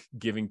think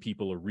giving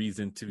people a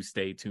reason to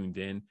stay tuned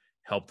in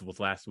helped with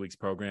last week's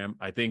program.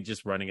 I think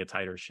just running a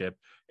tighter ship,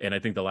 and I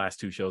think the last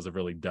two shows have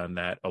really done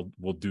that,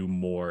 will do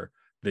more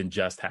than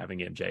just having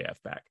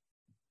MJF back.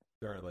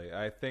 Certainly.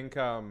 I think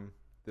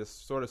this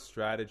sort of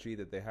strategy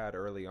that they had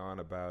early on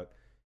about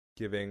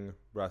giving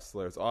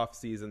wrestlers off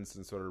seasons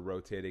and sort of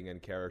rotating in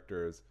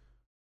characters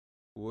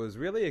was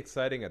really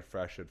exciting and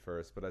fresh at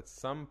first, but at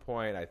some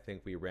point I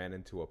think we ran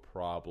into a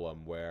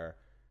problem where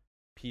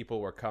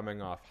people were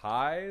coming off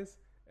highs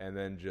and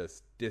then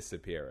just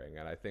disappearing.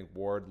 And I think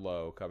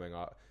Wardlow coming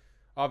off,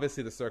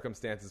 obviously the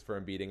circumstances for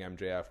him beating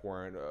MJF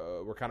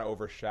were kind of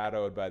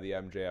overshadowed by the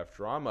MJF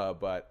drama,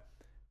 but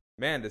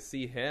man, to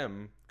see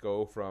him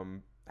go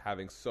from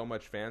having so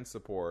much fan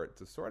support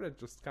to sort of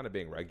just kind of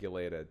being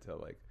regulated to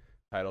like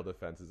title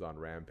defenses on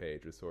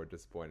Rampage is sort of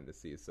disappointing to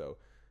see. So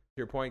to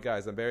your point,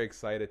 guys, I'm very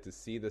excited to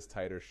see this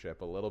tighter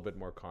ship, a little bit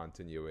more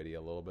continuity, a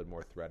little bit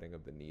more threading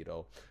of the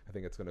needle. I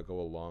think it's going to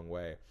go a long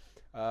way.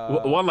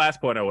 One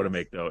last point I want to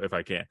make, though, if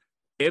I can.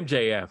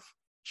 MJF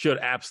should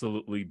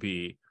absolutely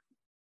be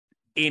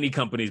any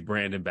company's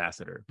brand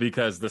ambassador,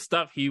 because the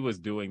stuff he was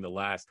doing the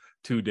last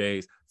 2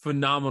 days,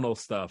 phenomenal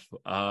stuff.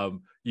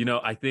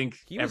 I think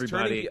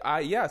everybody...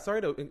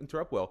 sorry to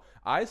interrupt, Will.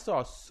 I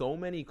saw so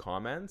many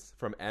comments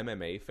from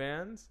MMA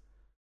fans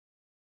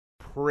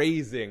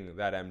praising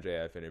that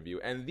MJF interview.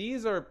 And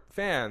these are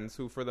fans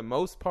who, for the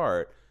most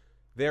part,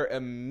 their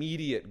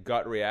immediate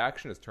gut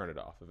reaction is turn it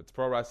off. If it's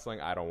pro wrestling,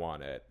 I don't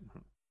want it.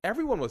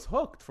 Everyone was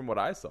hooked from what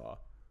I saw.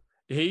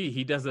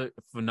 He does a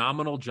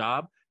phenomenal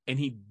job, and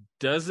he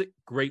does a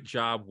great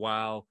job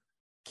while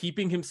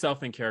keeping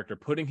himself in character,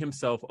 putting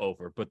himself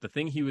over. But the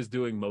thing he was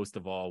doing most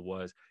of all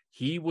was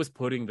he was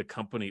putting the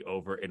company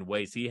over in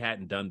ways he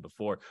hadn't done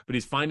before, but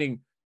he's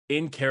finding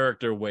in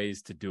character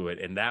ways to do it.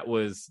 And that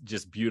was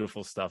just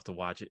beautiful stuff to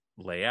watch it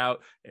lay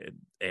out.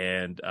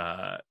 And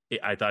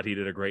I thought he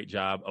did a great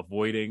job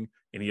avoiding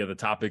any of the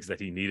topics that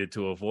he needed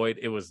to avoid.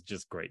 It was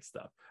just great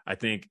stuff. I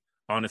think,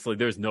 honestly,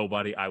 there's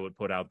nobody I would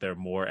put out there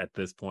more at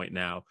this point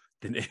now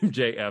than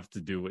MJF to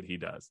do what he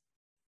does.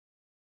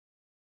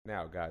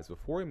 Now, guys,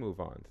 before we move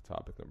on to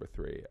topic number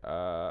 3,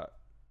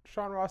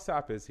 Sean Ross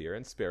Sapp is here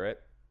in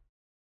spirit.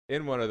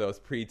 in one of those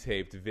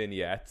pre-taped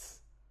vignettes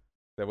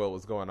that what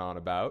was going on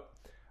about.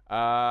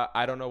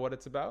 I don't know what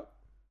it's about.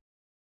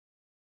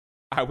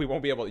 We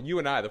won't be able, you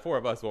and I, the four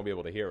of us, won't be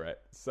able to hear it.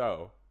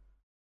 So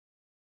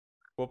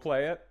we'll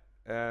play it,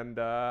 and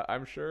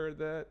I'm sure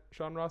that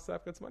Sean Ross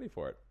Sapp gets money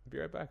for it. Be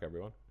right back,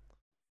 everyone.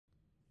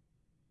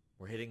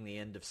 We're hitting the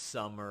end of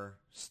summer,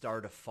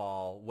 start of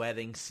fall,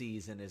 wedding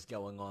season is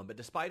going on. But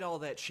despite all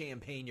that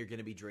champagne you're going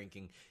to be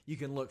drinking, you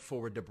can look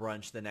forward to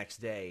brunch the next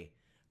day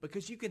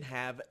because you can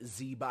have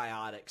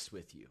Z-Biotics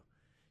with you.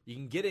 You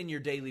can get in your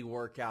daily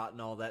workout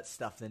and all that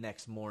stuff the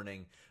next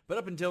morning. But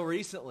up until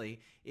recently,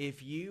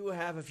 if you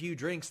have a few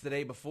drinks the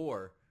day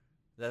before,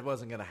 that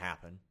wasn't going to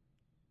happen.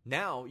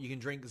 Now you can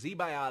drink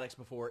Z-Biotics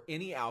before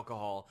any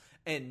alcohol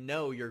and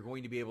know you're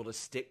going to be able to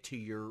stick to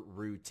your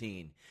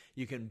routine.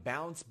 You can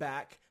bounce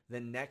back the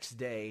next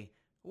day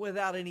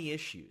without any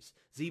issues.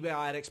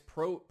 Z-Biotics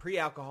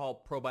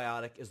Pre-Alcohol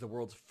Probiotic is the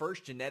world's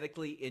first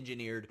genetically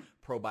engineered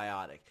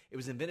probiotic. It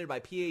was invented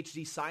by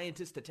PhD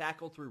scientists to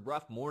tackle through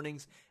rough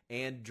mornings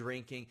and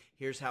drinking.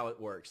 Here's how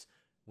it works.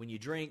 When you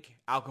drink,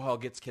 alcohol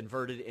gets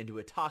converted into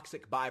a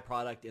toxic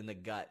byproduct in the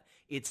gut.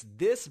 It's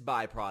this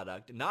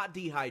byproduct, not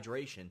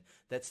dehydration,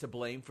 that's to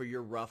blame for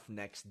your rough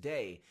next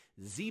day.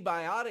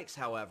 Z-Biotics,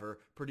 however,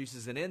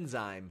 produces an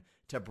enzyme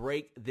to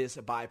break this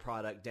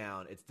byproduct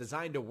down. It's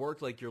designed to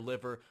work like your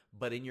liver,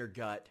 but in your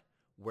gut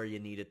where you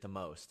need it the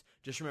most.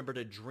 Just remember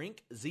to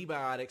drink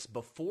Z-Biotics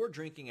before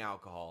drinking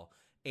alcohol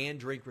and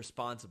drink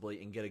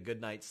responsibly and get a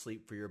good night's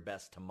sleep for your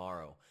best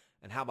tomorrow.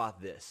 And how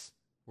about this?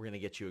 We're going to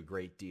get you a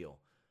great deal.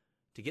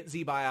 To get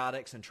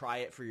Z-Biotics and try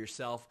it for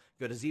yourself,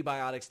 go to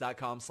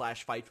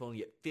zbiotics.com/Fightful and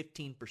get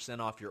 15%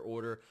 off your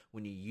order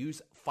when you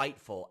use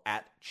Fightful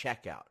at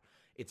checkout.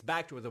 It's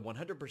backed with a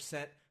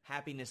 100%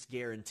 happiness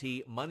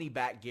guarantee,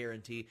 money-back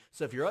guarantee.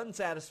 So if you're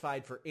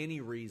unsatisfied for any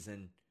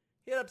reason,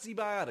 hit up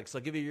Z-Biotics.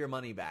 They'll give you your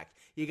money back.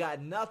 You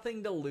got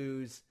nothing to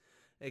lose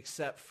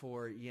except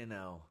for,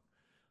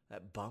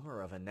 that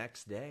bummer of a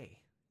next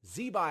day.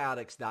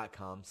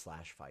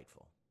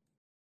 zbiotics.com/Fightful.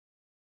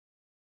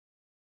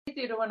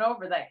 Easy to win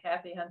over that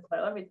Kathy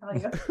Hensler, let me tell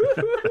you.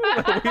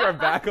 We are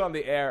back on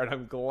the air, and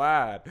I'm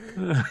glad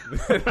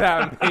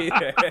that made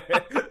it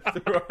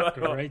through a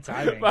little Great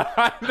timing.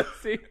 behind the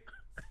scenes.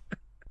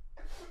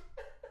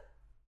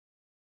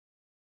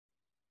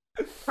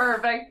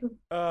 Perfect.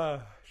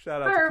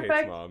 Shout out to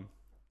Kate's mom.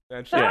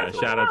 And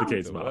shout out to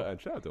Kate's mom. And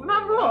shout out to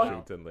Mom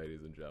Washington,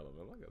 ladies and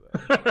gentlemen. Look at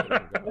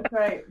that. That's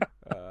right.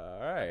 All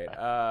right.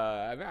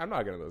 I'm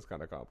not getting those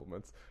kind of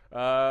compliments.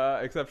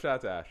 Except shout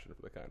out to Ashton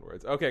for the kind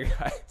words. Okay,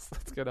 guys,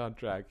 let's get on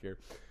track here.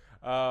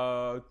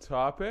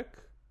 Topic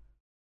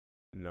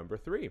number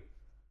 3.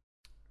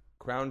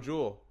 Crown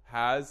Jewel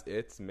has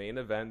its main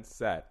event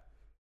set.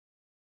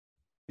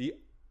 The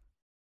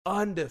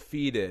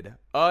undisputed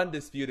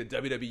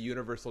WWE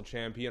Universal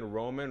Champion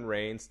Roman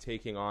Reigns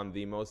taking on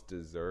the most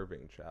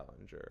deserving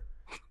challenger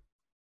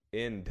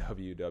in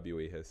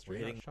WWE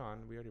history. Now,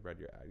 Sean, we already read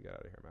your ad. Get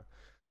out of here, man.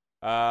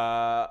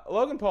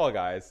 Logan Paul,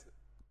 guys.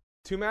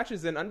 2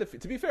 matches in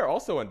undefeated. To be fair,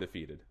 also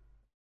undefeated.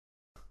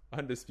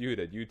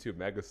 Undisputed YouTube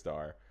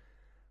megastar.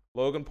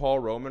 Logan Paul,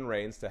 Roman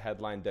Reigns to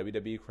headline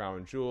WWE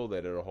Crown Jewel. They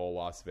did a whole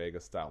Las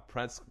Vegas style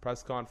press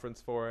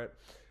conference for it.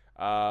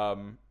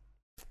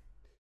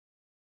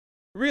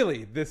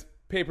 Really, this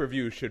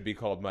pay-per-view should be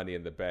called Money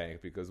in the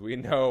Bank because we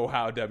know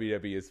how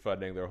WWE is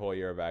funding their whole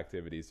year of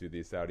activities through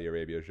these Saudi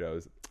Arabia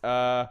shows.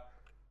 I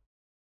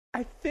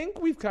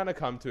think we've kind of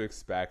come to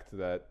expect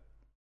that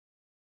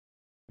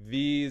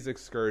these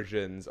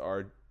excursions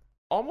are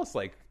almost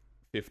like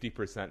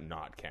 50%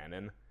 not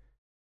canon.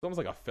 It's almost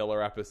like a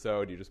filler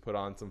episode. You just put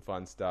on some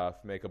fun stuff,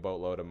 make a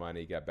boatload of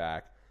money, get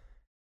back.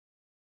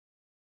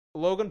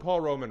 Logan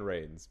Paul, Roman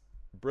Reigns,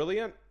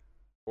 brilliant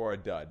or a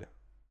dud?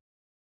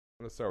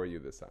 I'm going to start with you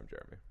this time,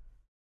 Jeremy.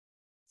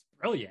 It's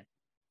brilliant.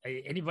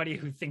 Anybody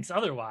who thinks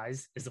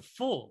otherwise is a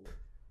fool.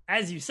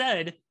 As you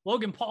said,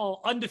 Logan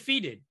Paul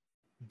undefeated,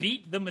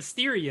 beat the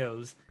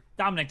Mysterios.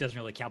 Dominic doesn't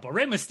really count, but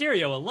Rey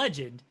Mysterio, a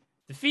legend,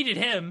 defeated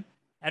him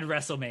at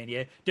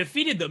WrestleMania,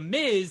 defeated The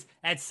Miz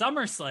at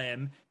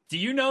SummerSlam. Do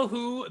you know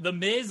who The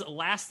Miz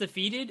last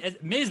defeated?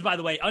 Miz, by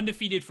the way,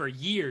 undefeated for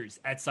years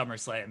at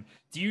SummerSlam.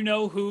 Do you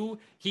know who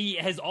he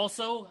has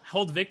also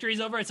held victories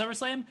over at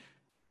SummerSlam?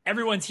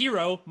 Everyone's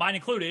hero, mine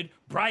included,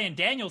 Bryan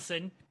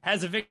Danielson,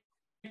 has a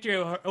victory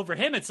over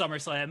him at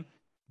SummerSlam.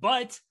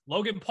 But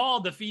Logan Paul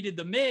defeated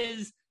The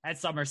Miz at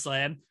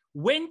SummerSlam,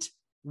 went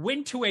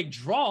to a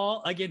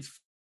draw against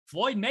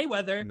Floyd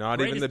Mayweather. Not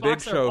even the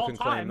Big Show can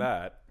claim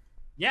that.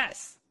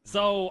 Yes.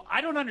 So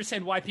I don't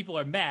understand why people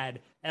are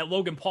mad at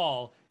Logan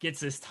Paul gets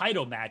this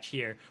title match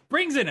here.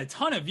 Brings in a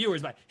ton of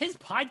viewers, but his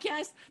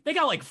podcast, they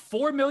got like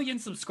 4 million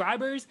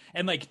subscribers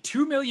and like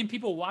 2 million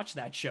people watch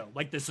that show.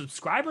 Like the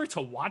subscriber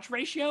to watch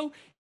ratio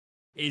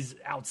is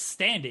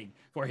outstanding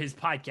for his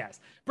podcast.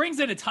 Brings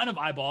in a ton of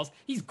eyeballs.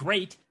 He's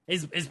great.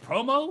 His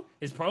promo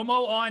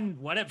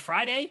on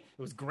Friday,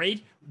 it was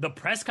great. The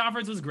press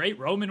conference was great.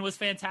 Roman was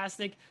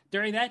fantastic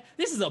during that.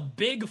 This is a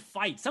big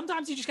fight.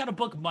 Sometimes you just got to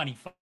book money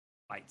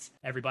fights.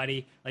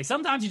 Everybody, like,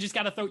 sometimes you just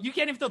got to you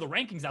can't even throw the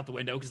rankings out the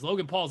window because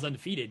Logan Paul's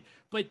undefeated,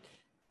 but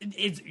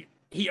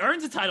he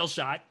earns a title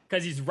shot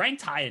because he's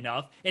ranked high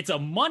enough. It's a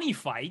money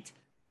fight.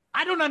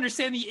 I don't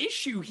understand the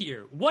issue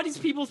here. What is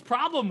people's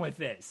problem with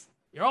this?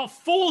 You're all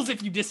fools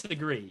if you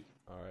disagree.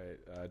 All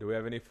right. Do we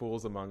have any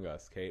fools among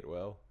us? Kate,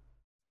 Will?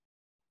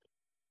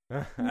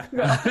 You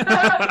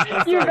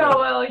go,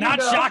 Will.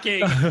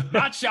 Shocking.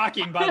 Not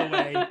shocking, by the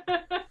way.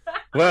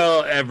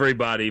 Well,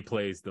 everybody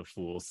plays the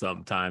fool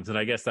sometimes, and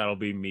I guess that'll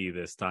be me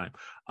this time.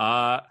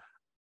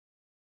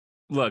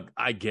 Look,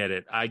 I get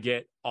it. I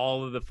get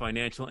all of the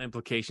financial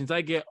implications.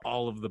 I get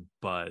all of the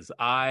buzz.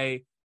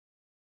 I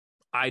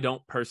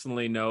don't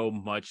personally know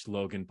much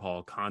Logan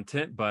Paul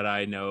content, but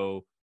I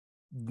know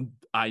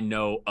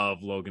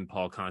of Logan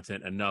Paul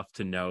content enough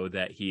to know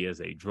that he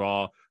is a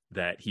draw,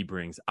 that he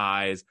brings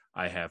eyes.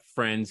 I have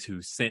friends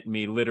who sent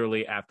me,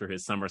 literally after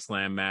his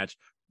SummerSlam match,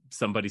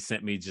 somebody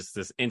sent me just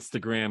this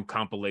Instagram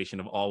compilation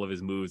of all of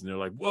his moves, and they're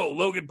like, whoa,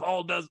 Logan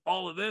Paul does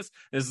all of this?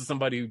 This is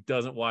somebody who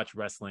doesn't watch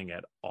wrestling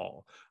at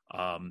all.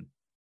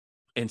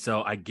 And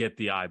so I get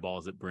the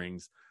eyeballs it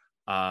brings.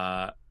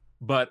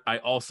 But I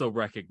also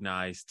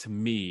recognize, to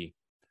me,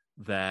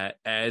 that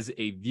as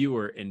a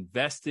viewer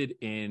invested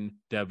in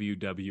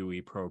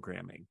WWE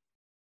programming,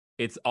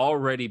 it's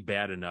already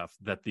bad enough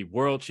that the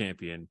world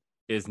champion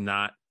is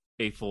not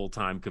a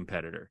full-time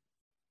competitor.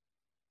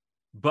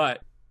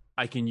 But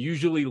I can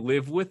usually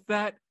live with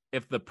that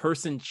if the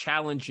person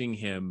challenging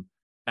him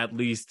at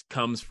least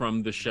comes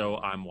from the show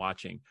I'm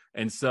watching.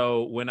 And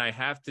so when I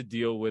have to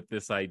deal with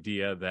this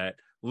idea that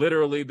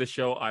literally the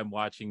show I'm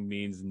watching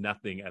means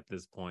nothing at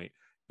this point,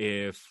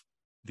 if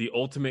the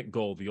ultimate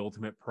goal, the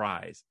ultimate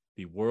prize,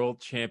 the world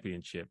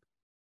championship,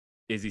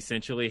 is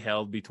essentially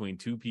held between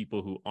two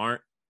people who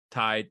aren't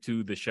tied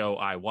to the show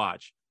I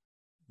watch,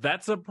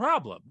 that's a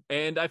problem.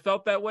 And I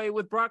felt that way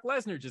with Brock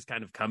Lesnar just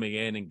kind of coming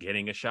in and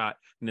getting a shot.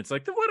 And it's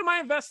like, then what am I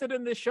invested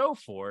in this show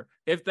for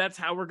if that's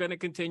how we're going to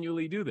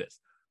continually do this?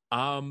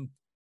 I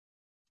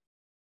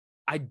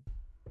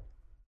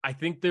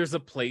think there's a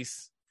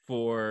place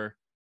for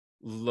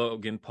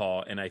Logan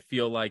Paul, and I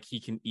feel like he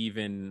can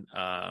even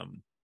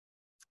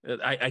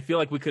I feel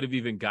like we could have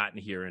even gotten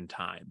here in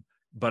time.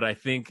 But I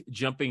think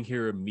jumping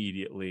here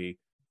immediately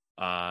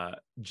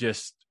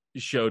just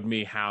showed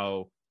me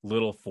how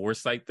little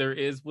foresight there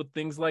is with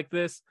things like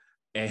this,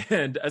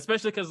 and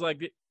especially because,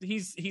 like,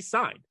 he's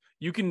signed.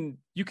 You can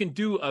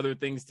do other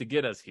things to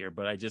get us here,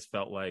 but I just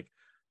felt like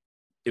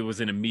it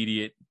was an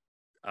immediate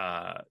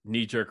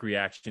knee-jerk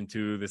reaction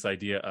to this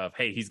idea of,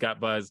 hey, he's got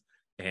buzz,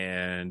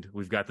 and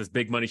we've got this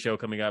big money show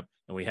coming up,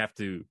 and we have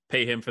to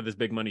pay him for this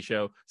big money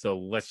show, so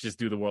let's just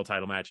do the world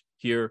title match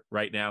here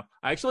right now.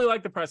 I actually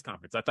liked the press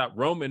conference. I thought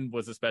Roman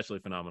was especially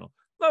phenomenal.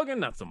 Logan,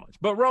 not so much,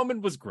 but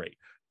Roman was great.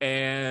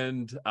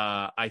 And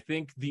I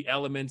think the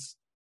elements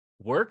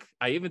work.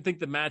 I even think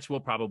the match will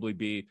probably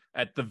be,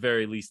 at the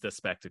very least, a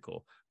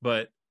spectacle.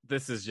 But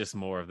this is just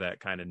more of that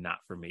kind of not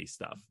for me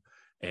stuff.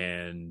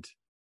 And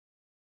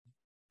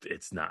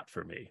it's not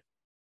for me.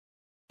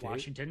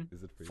 Washington,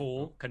 is it for you?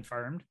 Full,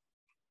 confirmed.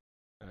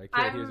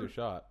 Here's your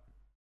shot.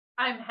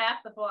 I'm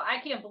half the fool. I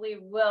can't believe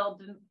Will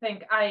didn't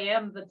think "I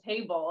am the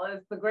table"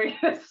 is the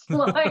greatest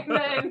line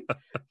in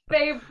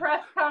Fave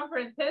press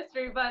conference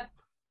history. But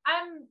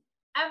I'm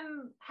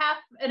half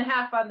and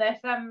half on this.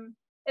 I'm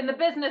in the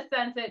business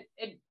sense.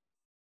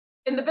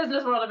 In the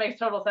business world, it makes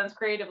total sense.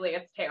 Creatively,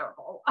 it's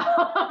terrible.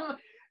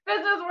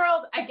 Business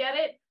world, I get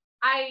it.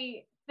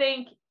 I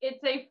think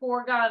it's a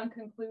foregone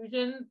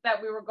conclusion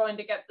that we were going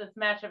to get this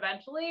match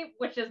eventually,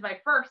 which is my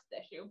first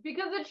issue,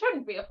 because it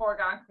shouldn't be a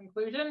foregone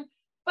conclusion,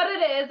 but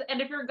it is.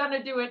 And if you're going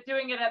to do it,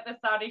 doing it at the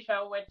Saudi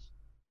show, which,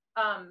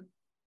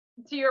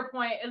 to your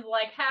point, is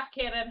like half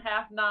canon,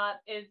 half not,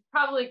 is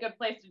probably a good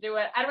place to do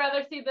it. I'd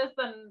rather see this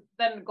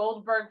than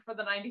Goldberg for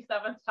the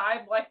 97th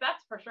time, like,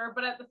 that's for sure.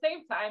 But at the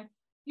same time,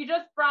 you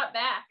just brought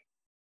back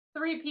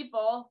 3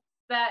 people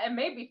that, and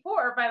maybe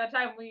 4 by the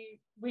time we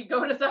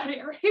go to Saudi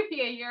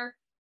Arabia here,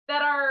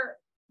 that are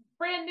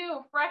brand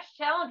new, fresh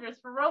challengers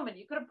for Roman.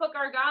 You could have put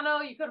Gargano,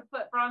 you could have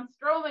put Braun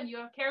Strowman, you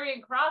have Karrion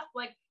Kross.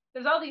 Like,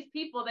 there's all these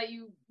people that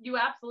you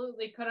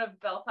absolutely could have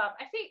built up.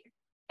 I see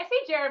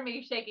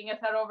Jeremy shaking his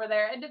head over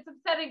there, and it's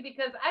upsetting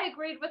because I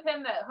agreed with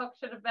him that Hook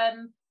should have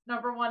been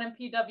number 1 in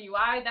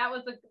PWI.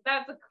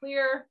 That's a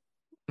clear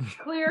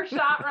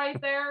shot right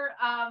there.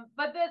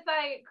 But this,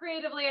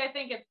 creatively, I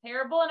think it's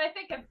terrible, and I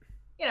think it's,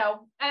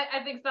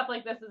 I think stuff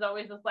like this is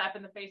always a slap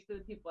in the face to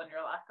the people in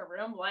your locker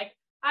room. Like,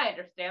 I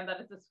understand that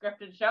it's a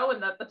scripted show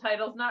and that the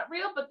title's not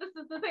real, but this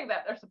is the thing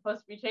that they're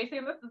supposed to be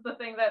chasing. This is the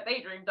thing that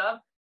they dreamed of.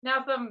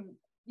 Now some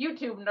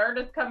YouTube nerd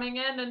is coming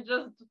in and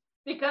just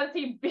because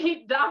he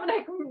beat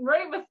Dominic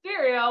Rey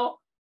Mysterio,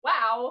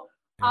 wow.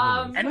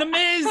 And The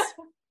Miz.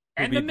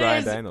 And The Bryan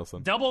Miz.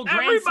 Danielson. Double Grand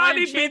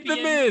Everybody Slam beat The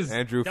champion. Miz.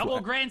 Andrew Double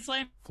Grand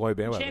Slam Floyd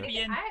Mayweather.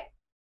 champion.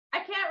 I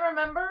can't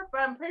remember,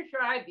 but I'm pretty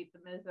sure I beat the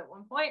Miz at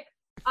one point.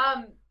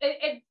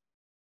 It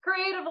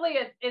creatively,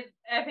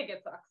 I think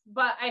it sucks,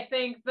 but I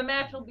think the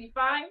match will be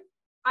fine.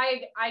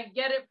 I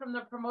get it from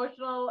the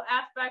promotional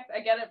aspect. I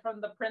get it from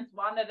the Prince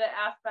wanted it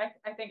aspect.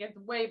 I think it's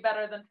way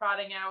better than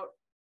trotting out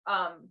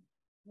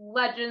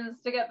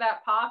legends to get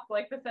that pop.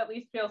 Like, this at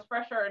least feels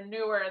fresher and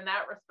newer in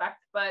that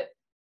respect. But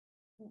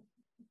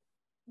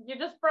you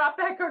just brought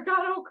back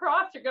Gargano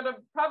Cross. You're gonna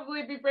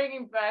probably be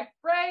bringing back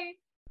Bray.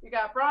 You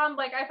got Braun.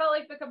 Like, I felt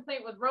like the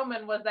complaint with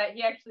Roman was that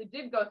he actually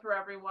did go through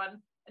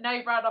everyone, and now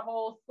you brought a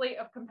whole slate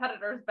of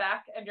competitors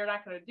back, and you're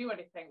not going to do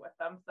anything with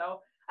them.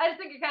 So I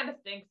just think it kind of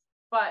stinks.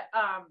 But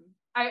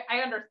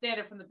I understand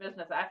it from the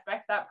business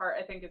aspect. That part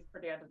I think is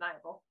pretty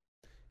undeniable.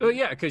 Well,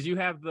 yeah, because you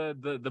have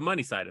the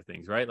money side of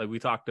things, right? Like, we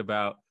talked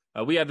about,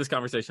 we had this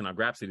conversation on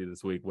Grapsity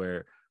this week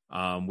where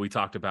we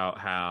talked about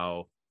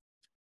how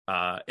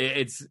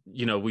it's,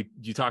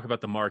 you talk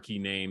about the marquee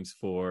names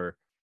for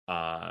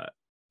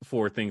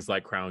things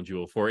like Crown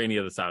Jewel, for any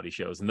of the Saudi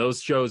shows, and those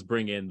shows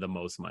bring in the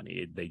most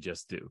money. They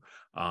just do.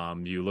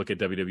 You look at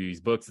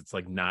WWE's books, it's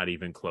like not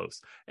even close.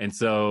 And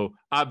so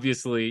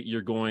obviously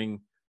you're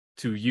going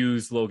to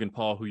use Logan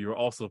Paul, who you're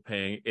also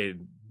paying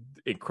an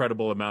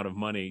incredible amount of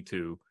money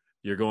to.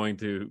 You're going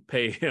to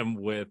pay him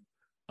with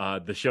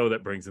the show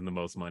that brings in the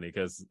most money.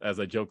 Because as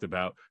I joked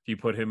about, if you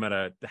put him at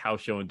a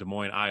house show in Des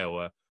Moines,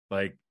 Iowa,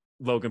 like,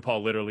 Logan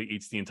Paul literally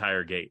eats the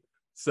entire gate.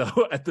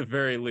 So at the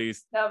very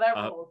least, no, that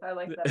rules. I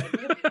like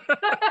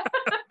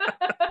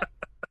that.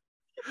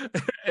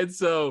 And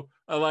so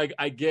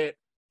I get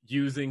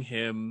using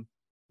him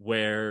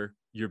where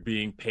you're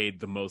being paid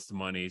the most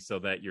money so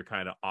that you're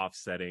kind of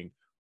offsetting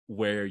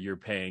where you're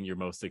paying your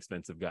most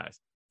expensive guys.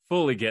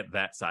 Fully get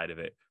that side of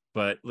it.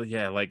 But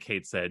yeah, like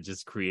Kate said,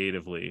 just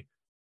creatively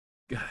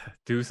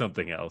do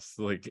something else,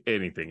 like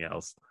anything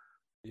else.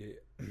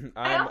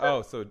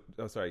 Yeah.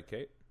 Sorry,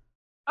 Kate.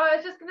 Oh, I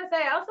was just going to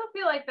say, I also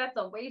feel like that's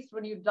a waste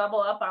when you double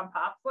up on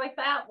pops like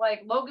that.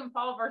 Like, Logan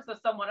Paul versus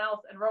someone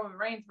else and Roman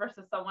Reigns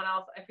versus someone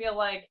else. I feel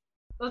like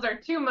those are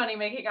two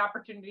money-making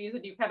opportunities,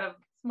 and you kind of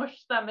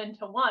smush them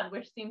into one,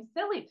 which seems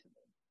silly to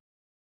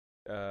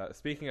me.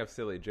 Speaking of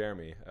silly,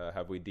 Jeremy,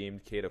 have we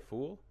deemed Kate a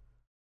fool?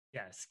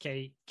 Yes,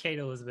 Kate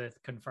Elizabeth,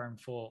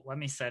 confirmed fool. Let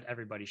me set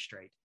everybody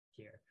straight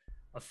here.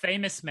 A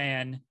famous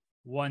man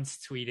once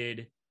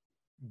tweeted,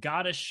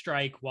 "Gotta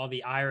strike while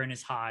the iron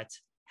is hot.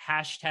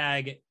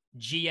 Hashtag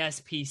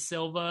GSP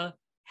Silva.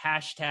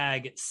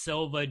 Hashtag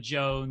Silva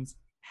Jones.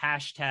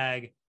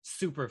 Hashtag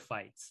super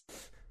fights."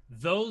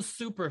 Those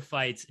super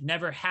fights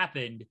never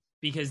happened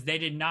because they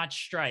did not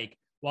strike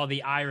while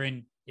the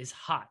iron is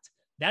hot.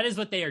 That is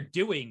what they are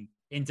doing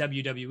in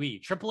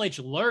WWE. Triple H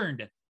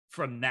learned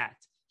from that.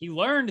 He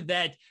learned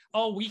that,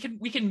 we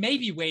can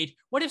maybe wait.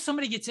 What if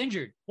somebody gets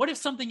injured? What if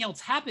something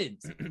else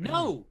happens?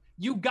 No,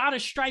 you got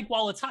to strike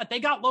while it's hot. They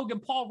got Logan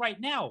Paul right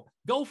now.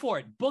 Go for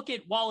it. Book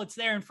it while it's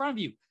there in front of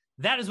you.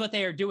 That is what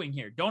they are doing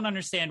here. Don't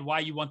understand why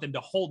you want them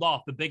to hold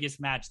off the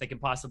biggest match they can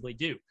possibly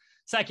do.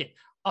 Second,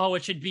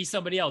 it should be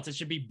somebody else. It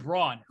should be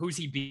Braun. Who's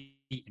he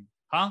beaten?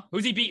 Huh?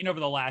 Who's he beaten over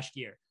the last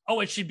year?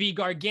 It should be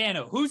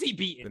Gargano. Who's he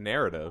beaten? The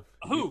narrative.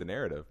 Who? The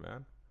narrative,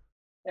 man.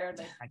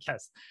 I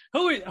guess.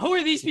 Who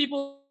are these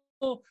people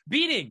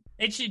beating?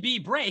 It should be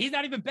Bray. He's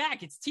not even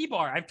back. It's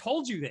T-Bar. I've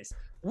told you this.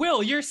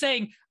 Will, you're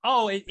saying,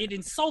 it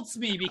insults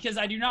me because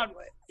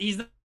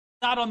he's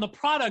not on the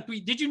product.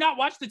 Did you not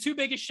watch the two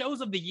biggest shows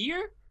of the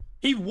year?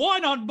 He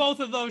won on both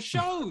of those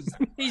shows.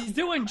 He's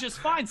doing just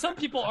fine. Some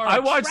people are. I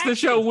watched the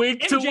show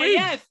week to week.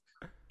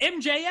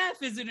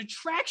 MJF is an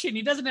attraction.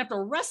 He doesn't have to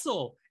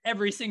wrestle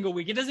every single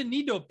week. He doesn't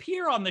need to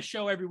appear on the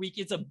show every week.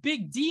 It's a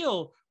big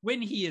deal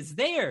when he is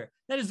there.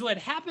 That is what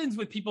happens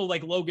with people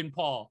like Logan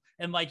Paul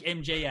and like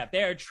MJF.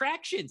 They're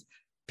attractions.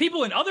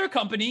 People in other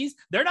companies,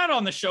 they're not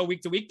on the show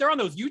week to week. They're on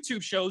those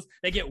YouTube shows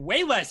that get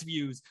way less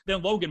views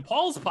than Logan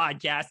Paul's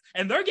podcast,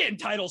 and they're getting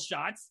title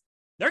shots.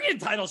 They're getting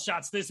title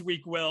shots this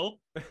week, Will.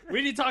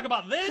 We need to talk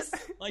about this.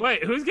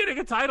 Wait, who's getting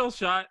a title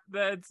shot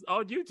that's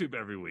on YouTube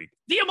every week?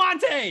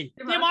 Diamante.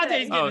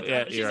 Diamante's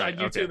getting she's on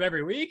YouTube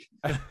every week.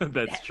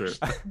 That's true.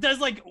 Does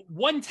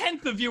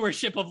 1/10 the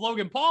viewership of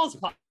Logan Paul's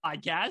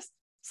podcast.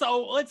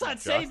 So let's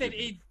not say that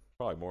it.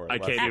 Probably more. I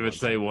can't even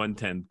say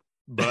 1/10.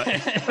 But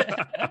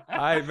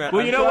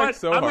well, you know what?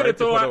 So I'm going to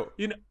throw out.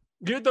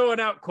 You're throwing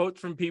out quotes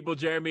from people,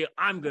 Jeremy.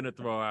 I'm going to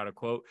throw out a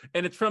quote,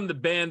 and it's from the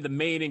band The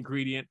Main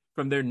Ingredient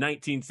from their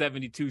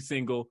 1972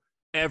 single,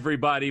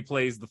 "Everybody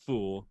Plays the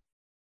Fool,"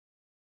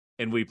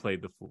 and we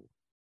played the fool.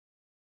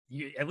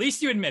 At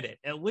least you admit it.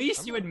 At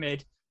least you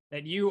admit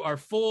that you are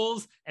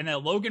fools and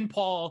that Logan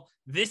Paul,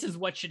 this is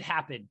what should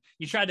happen.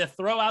 You tried to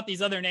throw out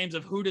these other names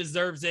of who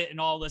deserves it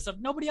and all this stuff.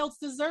 Nobody else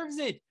deserves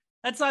it.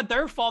 That's not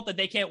their fault that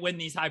they can't win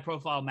these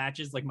high-profile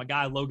matches like my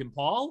guy Logan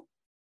Paul.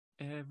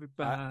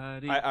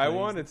 Everybody. I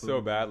wanted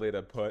so badly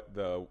to put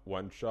the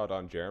one shot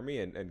on Jeremy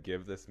and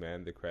give this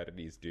man the credit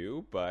he's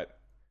due, but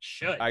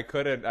I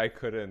couldn't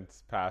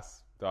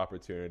pass the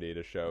opportunity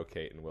to show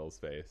Kate and Will's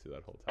face through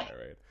that whole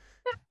tirade.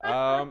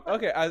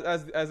 Okay,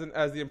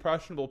 as the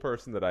impressionable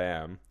person that I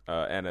am,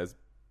 and as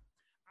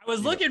I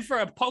was looking for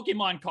a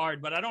Pokemon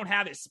card, but I don't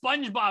have it.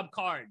 SpongeBob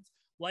cards.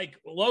 like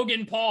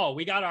Logan Paul.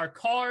 We got our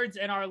cards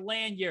and our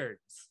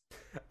lanyards.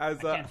 As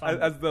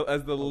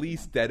the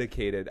least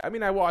dedicated, I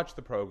mean, I watch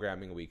the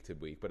programming week to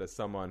week, but as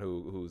someone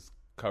whose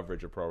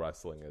coverage of pro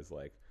wrestling is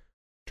like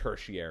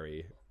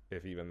tertiary,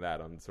 if even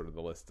that, on sort of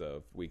the list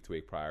of week to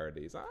week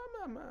priorities,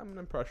 I'm an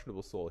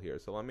impressionable soul here.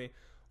 So let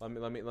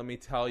me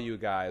tell you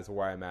guys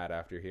where I'm at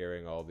after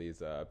hearing all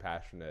these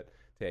passionate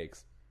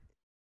takes.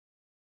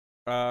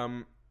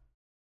 Coming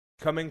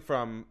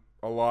from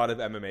a lot of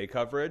MMA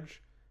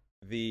coverage,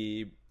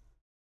 the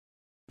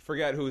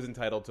forget who's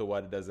entitled to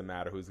what, it doesn't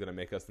matter who's going to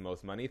make us the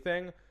most money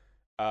thing,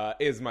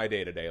 is my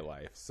day-to-day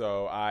life.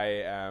 So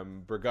I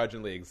am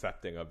begrudgingly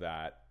accepting of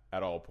that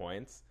at all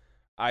points.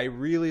 I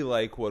really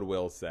like what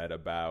Will said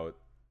about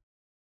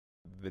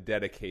the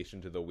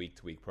dedication to the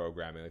week-to-week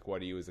programming. Like,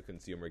 what are you as a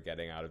consumer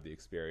getting out of the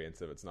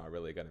experience if it's not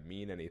really going to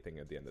mean anything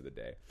at the end of the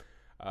day?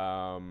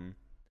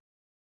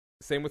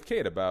 Same with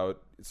Kate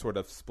about sort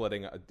of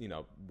splitting,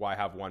 why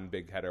have one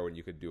big header when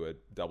you could do a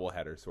double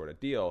header sort of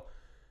deal.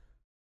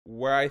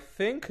 Where I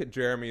think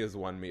Jeremy has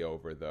won me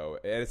over, though,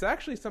 and it's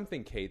actually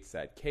something Kate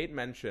said. Kate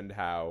mentioned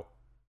how,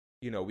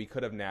 we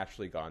could have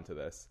naturally gone to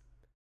this.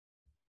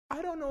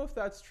 I don't know if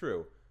that's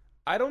true.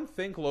 I don't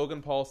think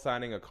Logan Paul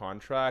signing a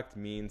contract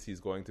means he's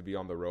going to be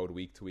on the road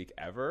week to week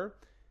ever.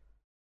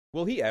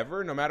 Will he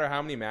ever, no matter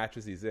how many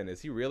matches he's in,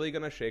 is he really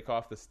going to shake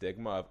off the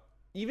stigma of,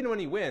 even when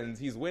he wins,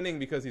 he's winning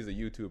because he's a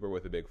YouTuber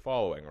with a big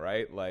following,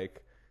 right?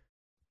 Like,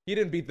 he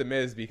didn't beat The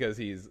Miz because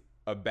he's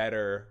a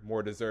better,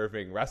 more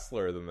deserving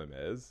wrestler than The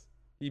Miz.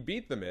 He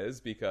beat The Miz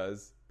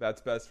because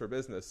that's best for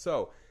business.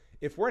 So,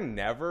 if we're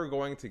never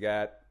going to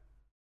get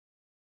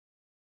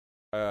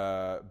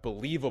a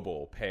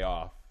believable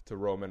payoff to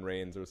Roman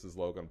Reigns versus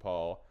Logan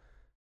Paul,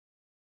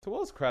 to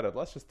Will's credit,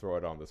 let's just throw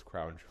it on this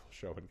Crown Jewel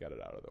show and get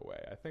it out of the way.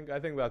 I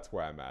think that's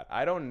where I'm at.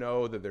 I don't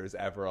know that there's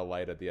ever a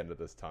light at the end of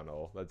this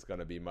tunnel that's going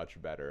to be much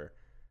better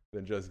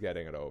than just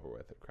getting it over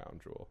with at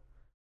Crown Jewel.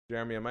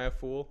 Jeremy, am I a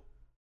fool?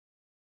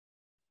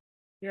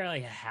 You're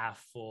like a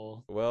half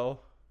fool. Will,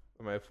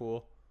 am I a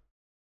fool?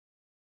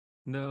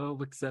 No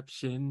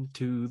exception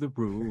to the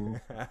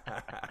rule.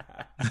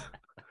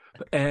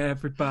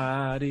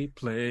 Everybody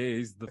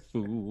plays the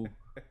fool.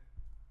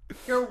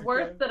 You're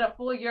worse than a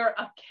fool. You're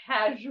a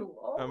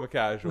casual. I'm a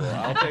casual.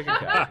 I'll take a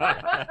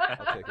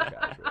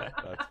casual.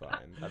 That's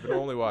fine. I've been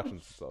only watching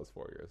since I was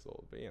 4 years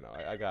old, but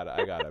I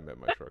gotta admit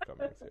my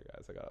shortcomings here,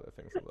 guys. I got other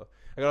things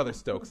I got other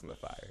stokes in the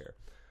fire here.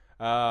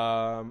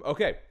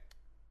 Okay.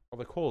 Well,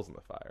 the coals in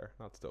the fire,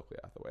 not Stokely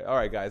Hathaway. All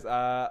right, guys.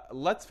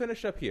 Let's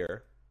finish up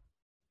here.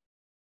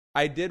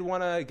 I did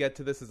want to get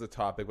to this as a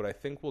topic, but I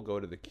think we'll go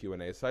to the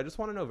Q&A. So I just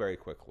want to know very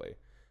quickly.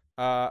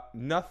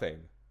 Nothing.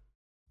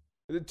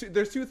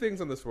 There's two things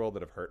in this world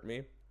that have hurt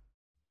me.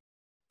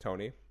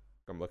 Tony,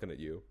 I'm looking at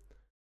you.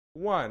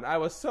 One, I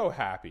was so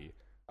happy.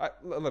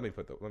 Let me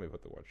put the one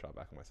shot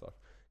back on myself,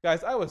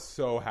 guys. I was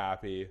so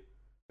happy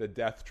the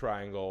Death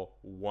Triangle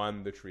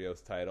won the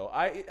trios title.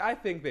 I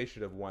think they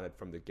should have won it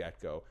from the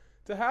get-go.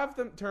 To have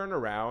them turn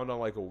around on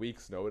like a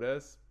week's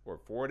notice or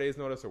 4 days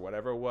notice or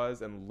whatever it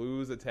was and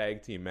lose a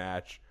tag team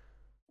match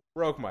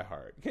broke my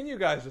heart. Can you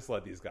guys just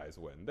let these guys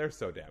win? They're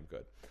so damn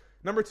good.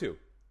 Number two,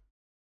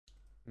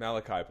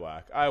 Malachi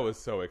Black. I was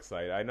so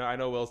excited. I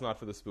know Will's not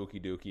for the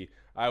spooky dookie.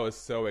 I was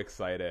so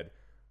excited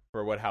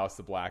for what House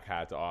of Black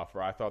had to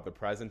offer. I thought the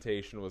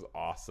presentation was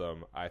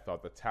awesome. I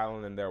thought the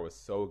talent in there was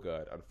so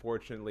good.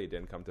 Unfortunately, it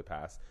didn't come to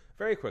pass.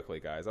 Very quickly,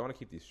 guys, I want to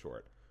keep these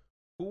short.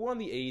 Who on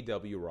the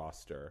AEW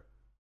roster,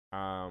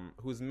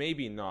 who's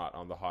maybe not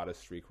on the hottest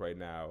streak right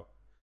now,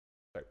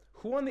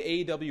 who on the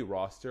AEW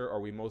roster are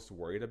we most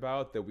worried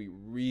about that we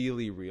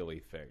really, really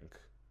think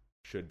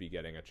should be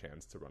getting a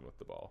chance to run with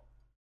the ball?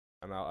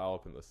 And I'll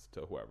open this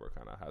to whoever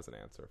kind of has an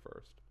answer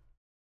first.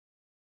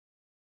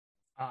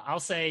 I'll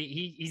say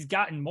he's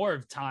gotten more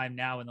of time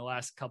now in the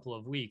last couple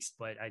of weeks,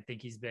 but I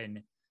think he's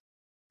been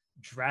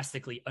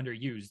drastically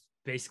underused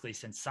basically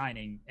since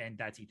signing, and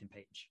that's Ethan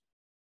Page.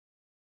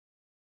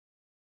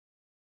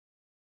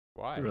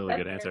 Why? Really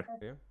good answer.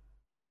 Yeah.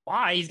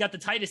 Why? He's got the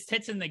tightest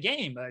tits in the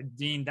game.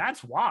 Dean,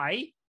 that's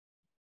why.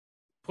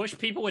 Push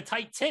people with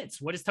tight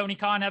tits. What does Tony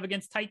Khan have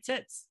against tight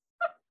tits?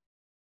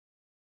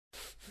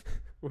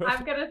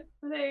 I'm gonna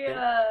say.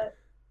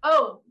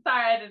 Oh,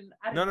 sorry, I didn't.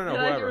 No.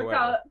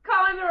 Whoever.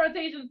 Calling the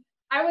rotation.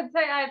 I would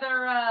say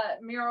either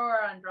Miro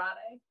or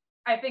Andrade.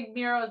 I think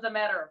Miro is a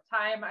matter of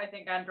time. I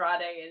think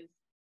Andrade is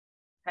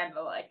kind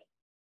of like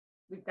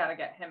we've got to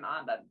get him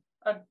on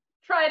a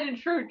tried and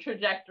true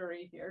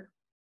trajectory here.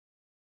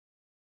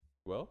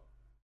 Well,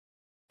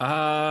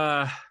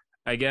 I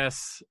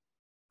guess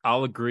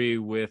I'll agree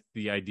with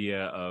the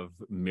idea of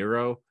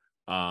Miro.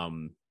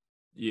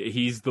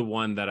 He's the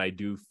one that I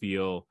do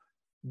feel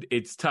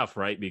it's tough,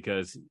 right?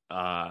 Because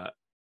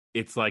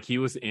it's like he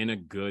was in a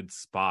good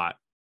spot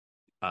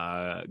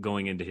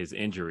going into his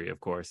injury, of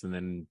course, and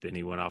then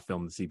he went off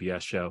film the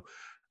CBS show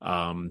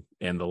and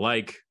the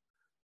like,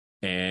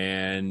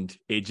 and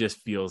it just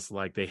feels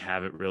like they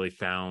haven't really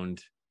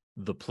found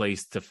the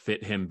place to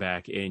fit him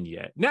back in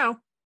yet. Now,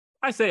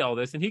 I say all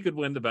this, and he could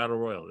win the Battle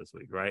Royal this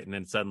week, right? And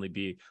then suddenly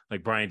be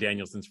like Bryan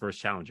Danielson's first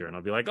challenger, and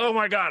I'll be like, oh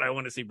my God, I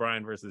want to see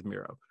Bryan versus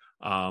Miro.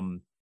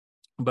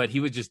 But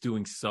he was just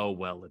doing so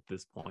well at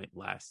this point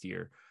last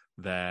year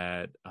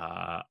that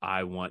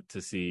I want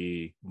to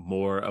see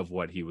more of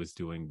what he was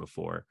doing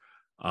before.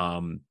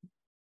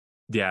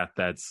 Yeah,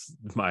 that's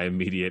my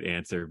immediate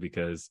answer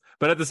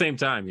but at the same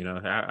time, you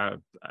know,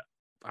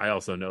 I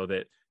also know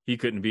that he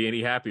couldn't be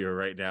any happier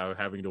right now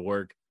having to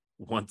work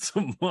once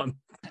a month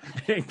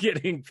and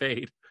getting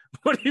paid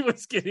what he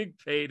was getting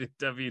paid at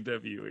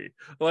WWE.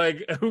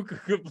 Like, who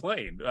could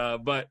complain?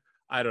 But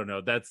I don't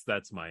know.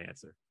 That's my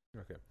answer.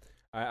 Okay.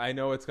 I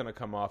know it's going to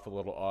come off a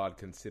little odd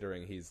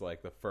considering he's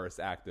like the first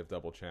active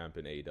double champ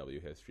in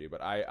AEW history,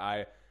 but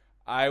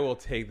I will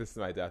take this to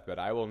my deathbed.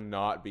 I will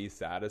not be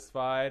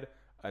satisfied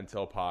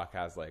until Pac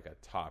has like a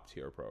top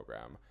tier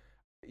program.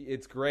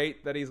 It's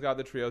great that he's got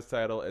the trios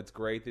title. It's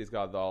great that he's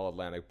got the All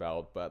Atlantic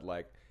belt, but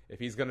like if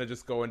he's going to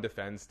just go and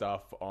defend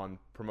stuff on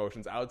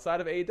promotions outside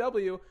of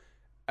AEW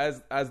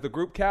as the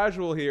group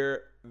casual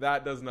here,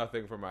 that does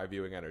nothing for my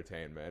viewing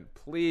entertainment.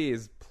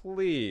 Please.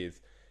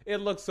 It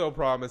looked so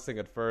promising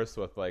at first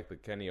with like the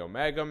Kenny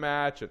Omega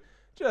match, and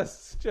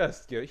just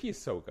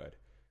he's so good,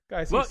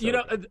 guys. Well, so you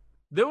know, good.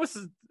 there was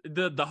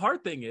the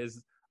hard thing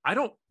is I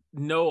don't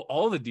know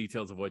all the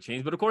details of what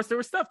changed, but of course there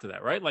was stuff to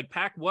that, right? Like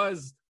Pac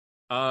was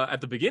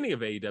at the beginning of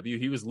AEW,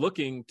 he was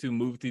looking to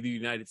move to the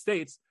United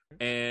States,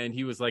 and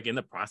he was like in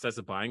the process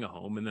of buying a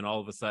home, and then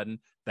all of a sudden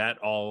that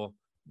all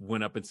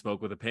went up in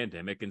smoke with a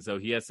pandemic, and so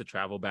he has to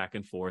travel back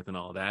and forth and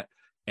all that.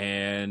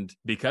 And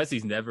because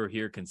he's never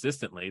here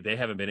consistently, they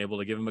haven't been able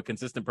to give him a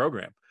consistent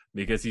program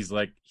because he's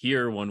like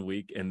here 1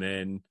 week and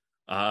then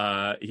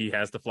he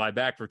has to fly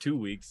back for 2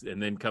 weeks and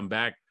then come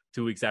back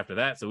 2 weeks after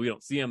that. So we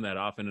don't see him that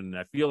often. And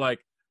I feel like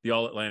the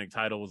All Atlantic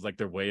title was like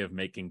their way of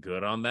making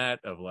good on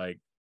that, of like,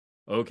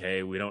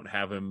 okay, we don't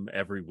have him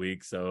every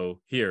week.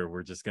 So here,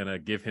 we're just going to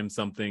give him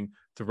something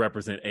to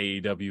represent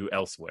AEW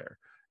elsewhere.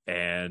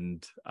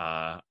 And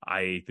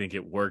I think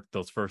it worked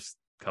those first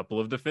couple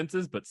of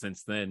defenses. But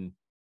since then,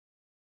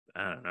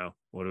 I don't know.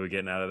 What are we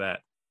getting out of that?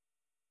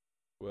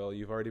 Well,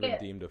 you've already been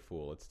deemed a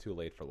fool. It's too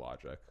late for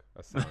logic.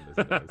 As sound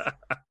as it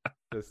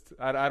is.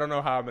 I don't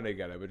know how I'm gonna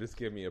get it, but just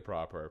give me a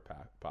proper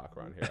Pac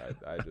run here.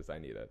 I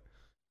need it.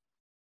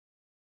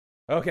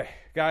 Okay,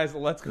 guys,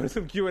 let's go to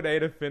some Q&A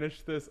to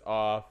finish this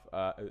off.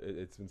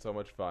 It's been so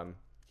much fun.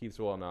 Keeps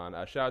rolling on.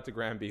 Shout out to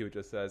Graham B, who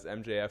just says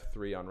MJF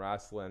 3 on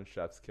wrestling.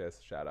 Chef's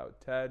kiss. Shout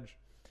out Tej.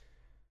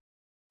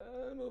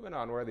 Moving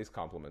on, where are these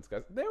compliments,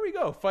 guys? There we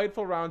go.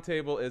 Fightful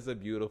Roundtable is a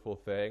beautiful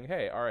thing.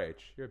 Hey,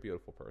 RH, you're a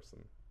beautiful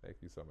person. Thank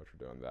you so much for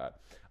doing that.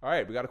 All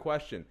right, we got a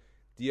question.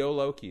 Dio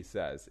Loki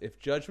says, if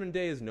Judgment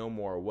Day is no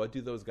more, what do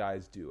those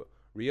guys do?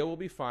 Rhea will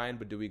be fine,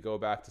 but do we go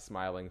back to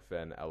smiling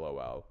Finn?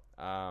 LOL.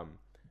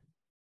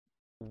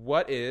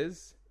 What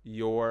is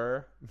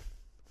your...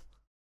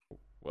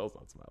 Will's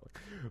not smiling.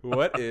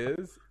 What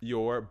is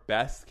your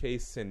best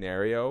case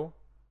scenario?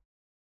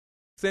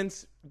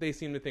 Since they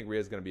seem to think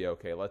Rhea's going to be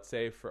okay, let's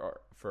say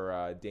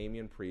for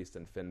Damian Priest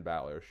and Finn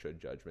Balor, should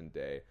Judgment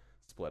Day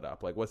split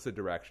up, like what's the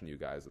direction you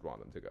guys would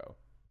want them to go?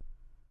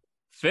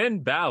 Finn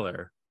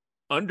Balor,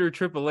 under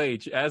Triple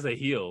H as a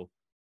heel,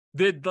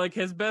 did like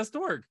his best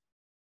work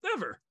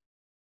ever.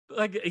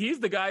 Like he's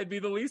the guy I'd be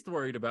the least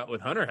worried about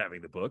with Hunter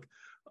having the book.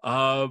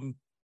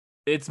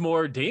 It's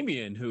more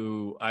Damian,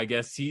 who I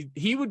guess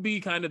he would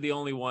be kind of the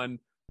only one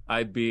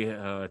I'd be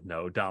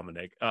no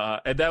Dominic,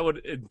 and that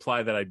would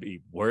imply that I'd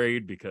be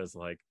worried because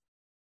like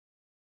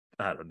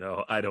I don't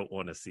know, I don't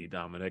want to see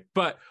Dominic,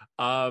 but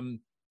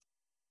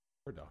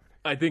Or Dominic.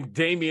 I think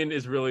Damian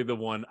is really the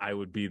one I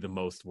would be the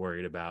most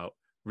worried about,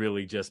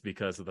 really just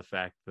because of the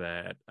fact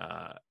that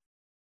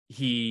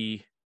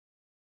he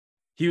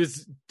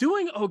was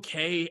doing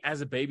okay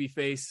as a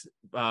babyface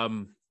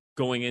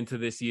going into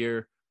this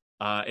year.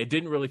 It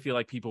didn't really feel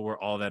like people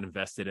were all that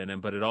invested in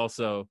him, but it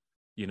also,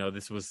 you know,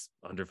 this was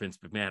under Vince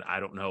McMahon.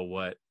 I don't know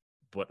what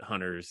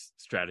Hunter's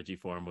strategy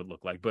for him would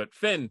look like, but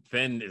Finn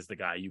is the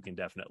guy you can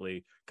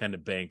definitely kind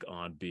of bank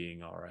on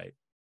being all right.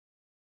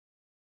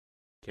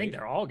 I think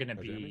they're all going to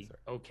be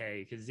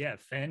okay because, yeah,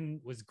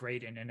 Finn was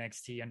great in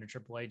NXT under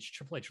Triple H.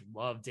 Triple H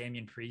loved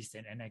Damian Priest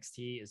in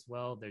NXT as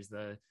well. There's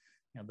the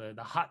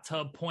hot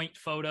tub point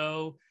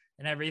photo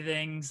and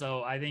everything.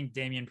 So I think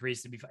Damian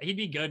Priest he'd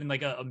be good in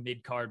like a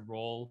mid card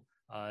role,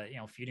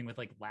 feuding with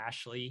like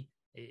Lashley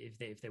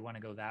if they want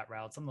to go that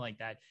route, something like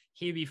that.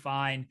 He'd be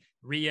fine.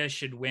 Rhea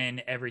should win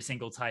every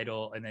single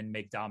title and then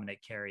make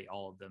Dominic carry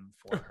all of them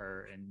for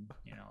her and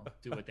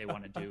do what they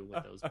want to do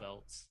with those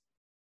belts.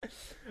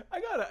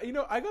 I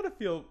gotta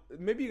feel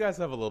maybe you guys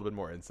have a little bit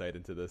more insight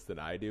into this than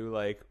I do.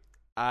 Like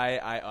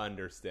I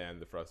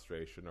understand the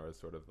frustration or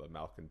sort of the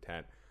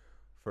malcontent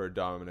for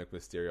Dominic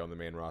Mysterio on the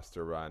main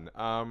roster run.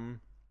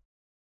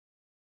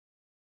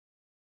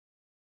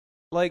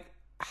 Like,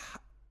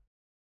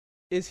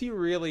 is he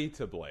really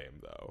to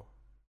blame though?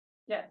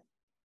 Yes.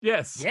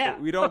 Yes. Yeah.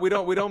 We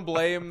don't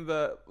blame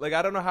the, like,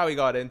 I don't know how he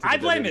got into the I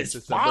blame WWE his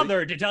system, but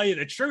father, to tell you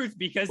the truth,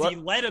 because What? he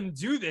let him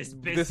do this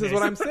business. This is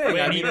what I'm saying.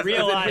 When I mean, he is it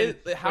realized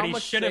how when he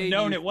much should have say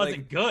known do it you- wasn't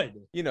like,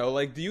 good. You know,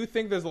 like, do you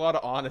think there's a lot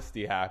of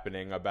honesty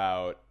happening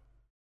about,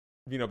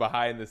 you know,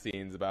 behind the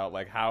scenes about,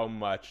 like, how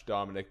much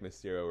Dominic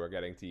Mysterio we're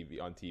getting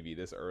on TV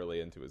this early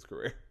into his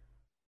career?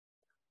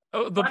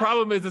 Oh, the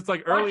problem is it's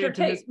like early Watch your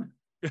into his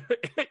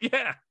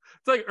yeah,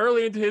 it's like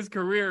early into his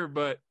career,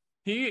 but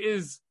he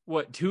is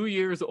what 2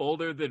 years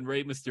older than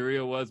Rey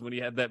Mysterio was when he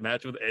had that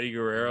match with Eddie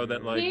Guerrero.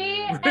 That like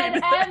He and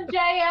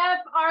MJF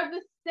are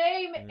the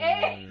same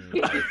age.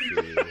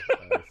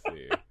 I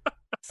see.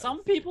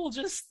 Some people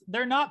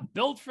they're not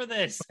built for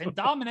this. And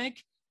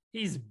Dominic,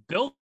 he's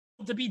built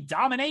to be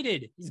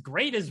dominated. He's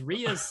great as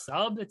Rhea's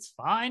sub. It's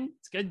fine.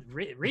 It's good.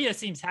 Rhea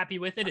seems happy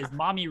with it. His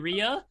mommy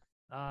Rhea,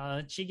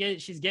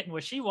 she's getting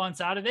what she wants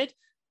out of it.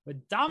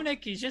 But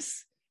Dominic, he's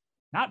just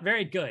not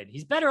very good.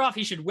 He's better off.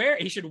 He should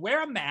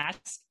wear a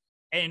mask,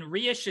 and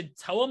Rhea should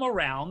tow him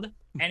around,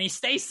 and he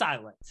stays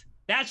silent.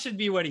 That should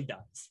be what he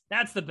does.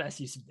 That's the best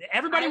use.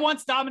 Everybody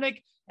wants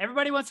Dominic.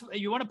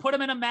 You want to put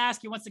him in a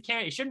mask. He wants to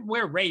carry. He shouldn't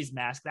wear Ray's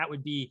mask. That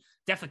would be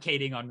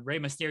defecating on Rey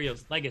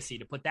Mysterio's legacy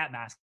to put that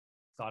mask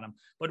on him.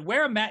 But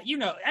wear a mask. You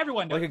know,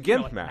 everyone knows like a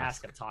gimp what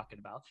mask. I'm talking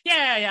about.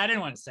 Yeah. I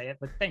didn't want to say it,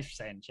 but thanks for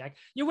saying it, Jack.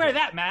 You wear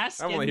that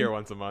mask. I'm only here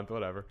once a month.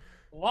 Whatever.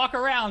 Walk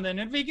around and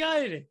it'd be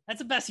good. That's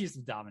the best use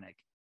of Dominic.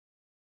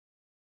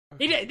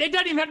 It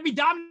doesn't even have to be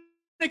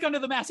Dominic under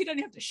the mask. He doesn't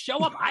even have to show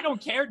up. I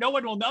don't care. No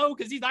one will know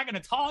because he's not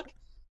going to talk.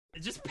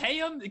 Just pay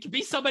him. It could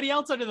be somebody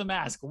else under the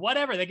mask.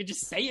 Whatever. They could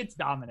just say it's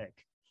Dominic.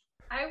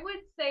 I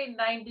would say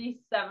 97%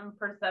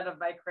 of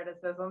my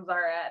criticisms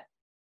are at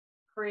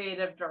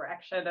creative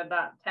direction and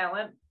not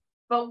talent.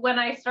 But when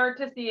I start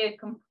to see a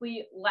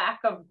complete lack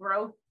of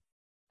growth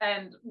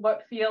and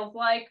what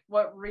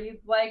reads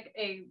like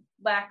a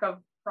lack of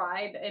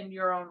pride in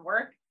your own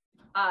work,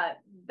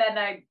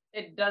 then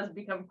it does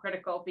become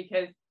critical,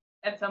 because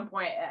at some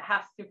point it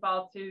has to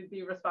fall to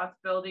the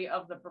responsibility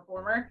of the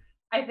performer.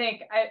 I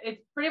think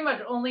it's pretty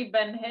much only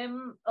been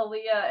him,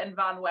 Aaliyah, and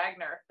Von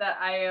Wagner that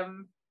I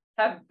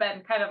have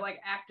been kind of like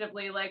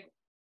actively like,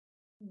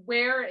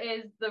 where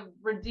is the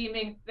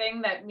redeeming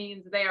thing that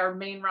means they are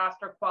main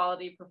roster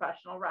quality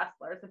professional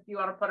wrestlers? If you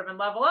want to put them in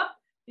Level Up,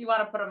 if you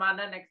want to put them on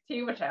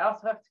NXT, which I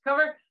also have to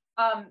cover,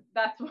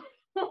 that's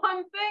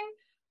one thing.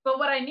 But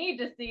what I need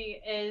to see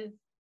is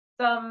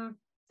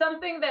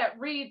something that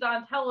reads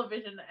on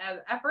television as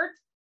effort.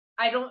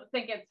 I don't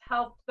think it's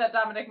helped that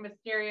Dominic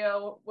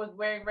Mysterio was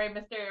wearing Rey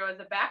Mysterio as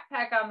a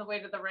backpack on the way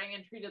to the ring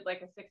and treated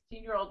like a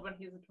 16-year-old when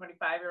he's a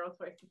 25-year-old,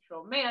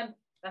 26-year-old man.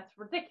 That's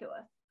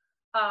ridiculous.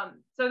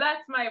 So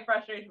that's my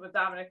frustration with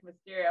Dominic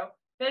Mysterio.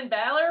 Finn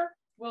Balor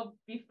will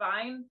be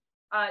fine.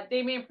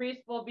 Damian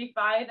Priest will be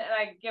fine. And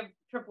I give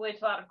Triple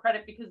H a lot of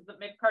credit because the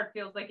mid-card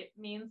feels like it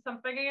means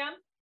something again.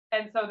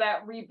 And so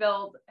that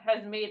rebuild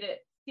has made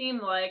it seem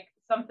like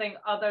something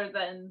other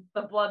than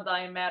the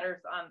bloodline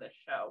matters on this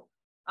show.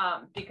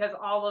 Because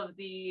all of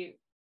the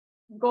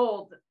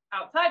gold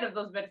outside of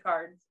those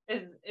mid-cards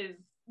is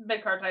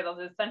mid-card titles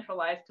is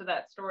centralized to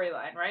that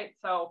storyline, right?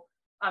 So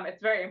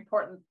it's very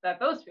important that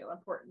those feel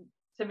important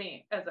to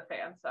me as a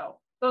fan. So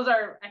those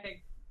are, I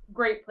think,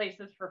 great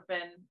places for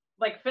Finn.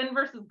 Like Finn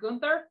versus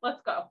Gunther,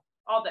 let's go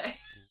all day.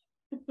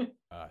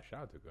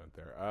 Shout out to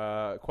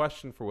Gunther.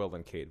 Question for Will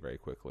and Kate very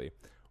quickly.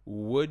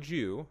 Would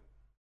you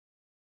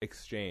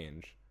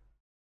exchange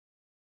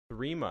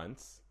 3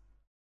 months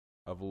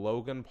of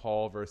Logan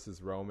Paul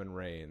versus Roman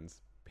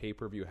Reigns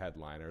pay-per-view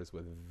headliners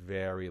with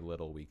very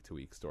little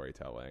week-to-week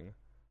storytelling,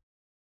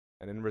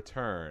 and in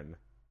return,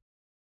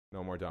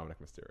 no more Dominic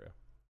Mysterio?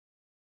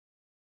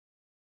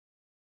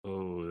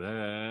 Oh,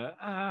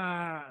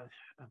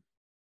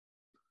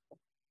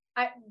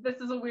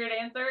 This is a weird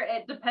answer.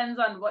 It depends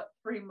on what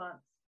 3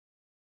 months.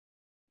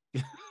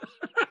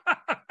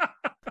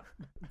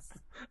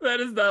 That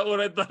is not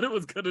what I thought it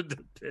was going to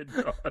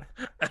depend on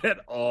at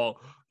all.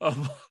 If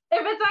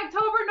it's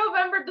October,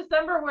 November,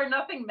 December, where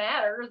nothing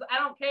matters, I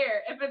don't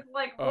care. If it's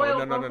like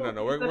Royal Rumble,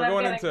 no. We're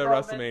going into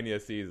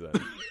WrestleMania season.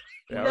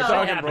 Yeah, No. we're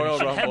talking Yeah, Royal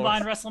Rumble.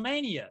 headline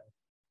WrestleMania.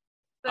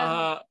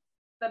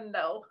 Then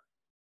no.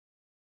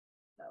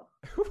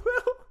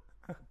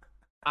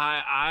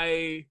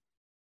 I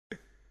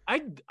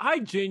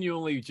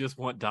genuinely just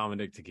want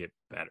Dominic to get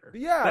better.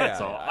 Yeah,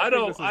 that's all.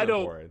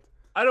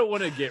 I don't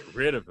want to get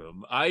rid of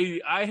him.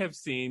 I have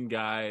seen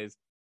guys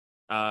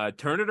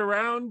turn it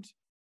around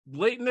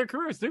late in their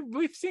careers.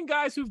 We've seen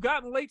guys who've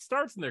gotten late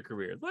starts in their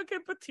careers. Look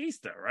at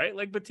Batista, right?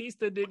 Like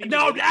Batista did.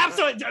 No,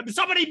 absolutely.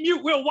 Somebody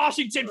mute Will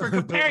Washington for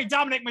comparing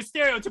Dominic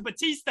Mysterio to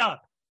Batista.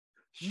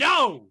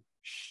 No.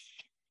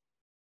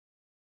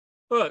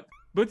 Look,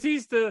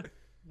 Batista.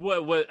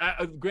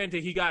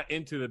 Granted, he got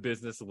into the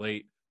business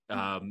late.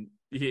 So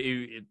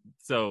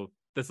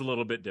that's a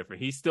little bit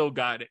different. He still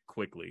got it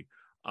quickly.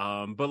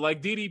 But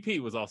like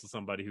DDP was also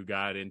somebody who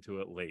got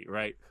into it late,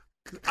 right?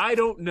 I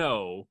don't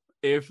know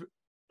if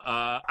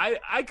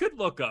I could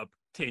look up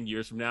 10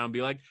 years from now and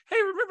be like,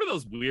 hey, remember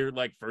those weird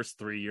like first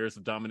 3 years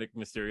of Dominic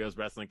Mysterio's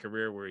wrestling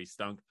career where he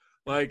stunk?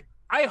 Like,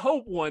 I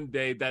hope one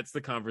day that's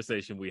the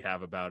conversation we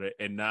have about it,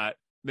 and not,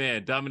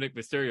 man, Dominic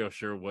Mysterio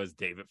sure was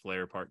David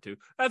Flair Part 2.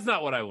 That's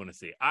not what I want to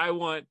see. I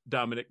want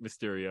Dominic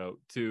Mysterio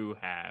to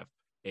have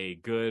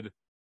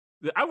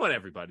I want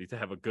everybody to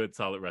have a good,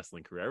 solid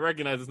wrestling career. I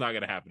recognize it's not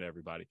going to happen to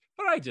everybody,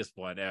 but I just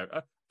want,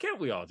 can't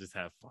we all just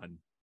have fun?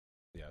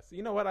 Yes.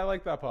 You know what? I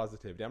like that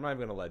positivity. I'm not even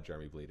going to let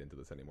Jeremy bleed into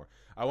this anymore.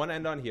 I want to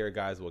end on here,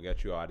 guys. We'll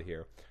get you out of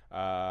here.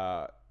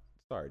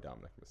 Sorry,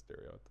 Dominic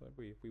Mysterio.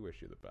 We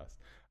wish you the best.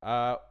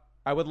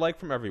 I would like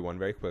from everyone,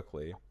 very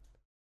quickly,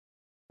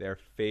 their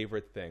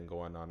favorite thing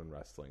going on in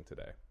wrestling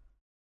today.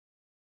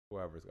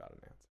 Whoever's got an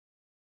answer.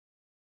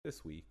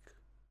 This week,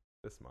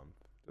 this month.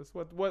 Just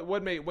what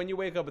when you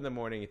wake up in the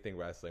morning, you think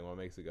wrestling, what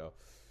makes it go,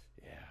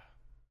 yeah.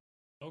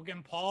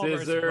 Logan Paul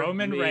versus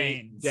Roman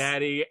Reigns.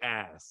 Daddy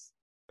ass.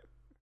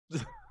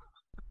 That's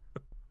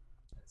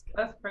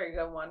a pretty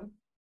good one.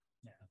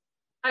 Yeah.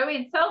 I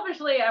mean,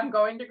 selfishly, I'm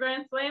going to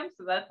Grand Slam,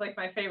 so that's like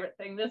my favorite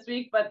thing this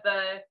week. But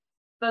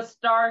the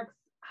Starks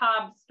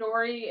Hobbs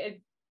story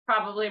is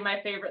probably my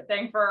favorite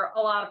thing for a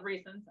lot of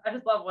reasons. I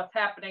just love what's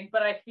happening,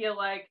 but I feel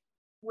like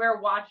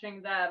we're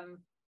watching them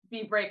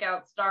be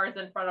breakout stars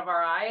in front of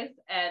our eyes.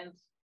 And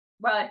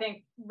while I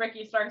think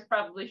Ricky Starks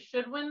probably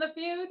should win the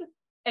feud,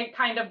 it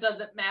kind of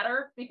doesn't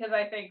matter, because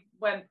I think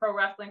when pro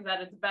wrestling's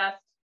at its best,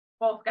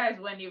 both guys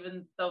win,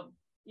 even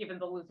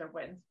the loser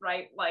wins,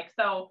 right? Like,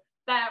 so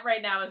that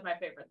right now is my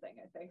favorite thing,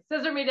 I think.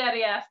 Scissor me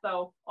daddy ass,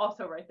 though,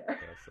 also right there.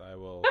 Yes, I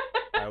will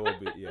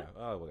be, yeah,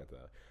 we'll get to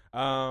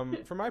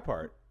that. For my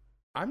part,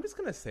 I'm just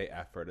going to say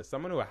effort. As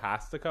someone who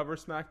has to cover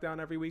SmackDown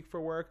every week for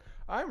work,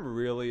 I'm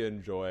really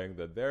enjoying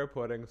that they're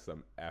putting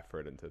some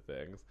effort into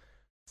things.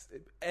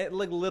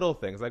 Like little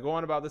things. I go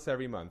on about this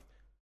every month.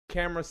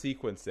 Camera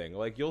sequencing.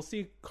 Like, you'll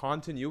see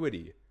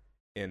continuity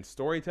in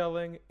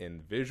storytelling,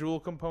 in visual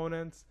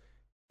components,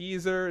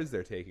 teasers.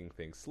 They're taking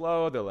things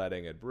slow. They're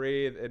letting it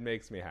breathe. It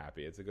makes me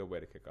happy. It's a good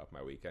way to kick off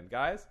my weekend.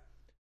 Guys,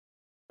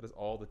 that is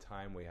all the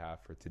time we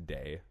have for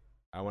today.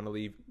 I want to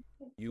leave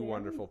you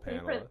wonderful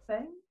panelists.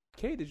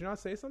 Kay, did you not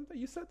say something?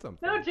 You said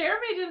something. No,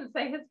 Jeremy didn't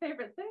say his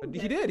favorite thing.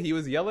 He did. He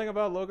was yelling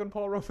about Logan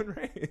Paul, Roman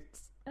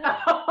Reigns.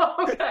 Oh,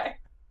 okay.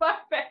 My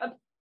bad.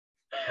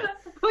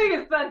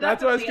 Please,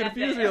 that's why it's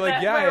confused me.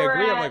 Like, yeah, I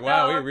agree. I'm like,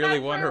 wow, we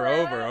really won her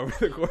over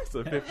the course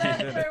of 15 minutes.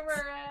 That's where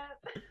we're at.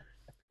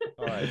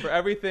 All right, for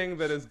everything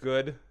that is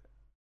good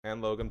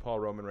and Logan Paul,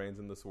 Roman Reigns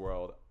in this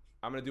world,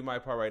 I'm going to do my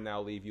part right now,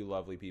 leave you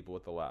lovely people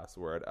with the last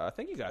word.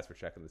 Thank you guys for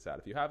checking this out.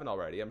 If you haven't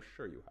already, I'm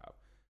sure you have.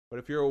 But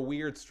if you're a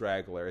weird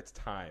straggler, it's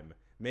time.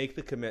 Make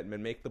the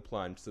commitment, make the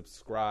plunge,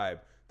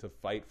 subscribe to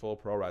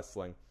Fightful Pro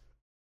Wrestling.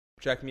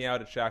 Check me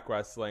out at Shaq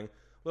Wrestling.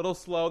 Little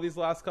slow these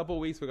last couple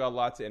weeks. We got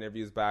lots of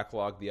interviews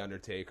backlogged. The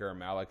Undertaker,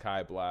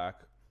 Malachi Black.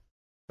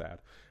 Sad.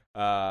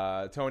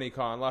 Tony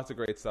Khan. Lots of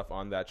great stuff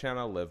on that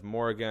channel. Liv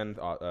Morgan,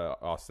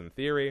 Austin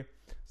Theory.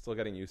 Still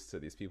getting used to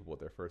these people with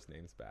their first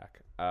names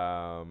back.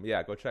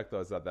 Yeah, go check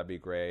those out. That'd be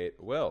great.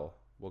 We'll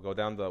go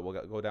down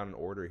in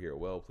order here.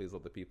 Will, please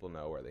let the people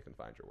know where they can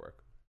find your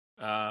work.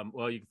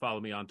 Well, you can follow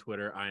me on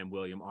Twitter. I am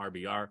William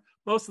RBR.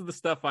 Most of the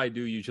stuff I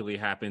do usually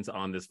happens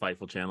on this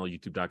Fightful channel,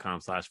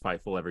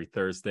 youtube.com/Fightful. Every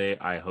Thursday,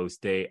 I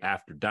host Day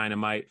After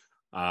Dynamite.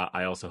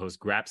 I also host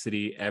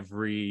Grapsity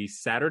every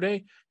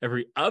Saturday.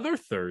 Every other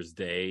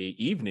Thursday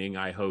evening,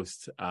 I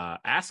host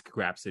Ask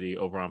Grapsity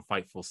over on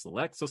Fightful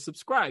Select. So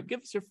subscribe,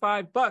 give us your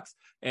 $5.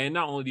 And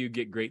not only do you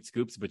get great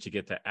scoops, but you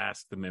get to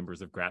ask the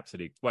members of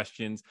Grapsity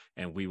questions,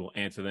 and we will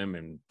answer them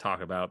and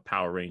talk about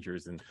Power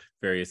Rangers and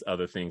various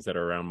other things that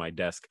are around my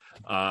desk.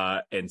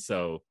 And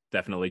so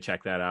definitely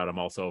check that out. I'm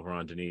also over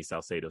on Denise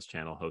Salcedo's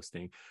channel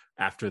hosting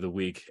After the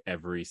Week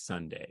every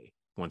Sunday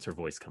once her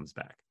voice comes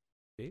back.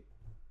 Kate?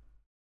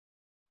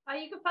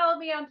 You can follow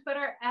me on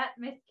Twitter at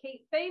Miss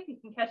Kate Faith. You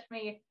can catch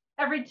me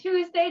every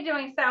Tuesday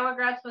doing Sour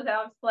Graps with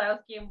Alex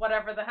Pulowski and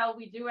whatever the hell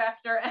we do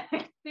after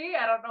NXT.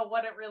 I don't know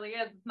what it really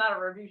is. It's not a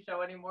review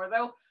show anymore,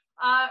 though.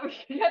 You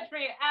can catch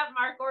me at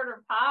Mark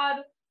Order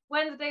Pod.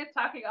 Wednesdays,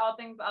 talking all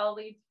things All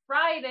Elite.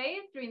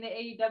 Fridays, doing the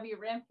AEW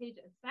Rampage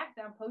and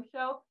SmackDown post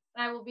show.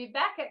 And I will be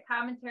back at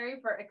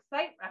commentary for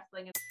Excite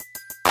Wrestling.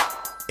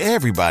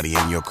 Everybody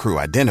in your crew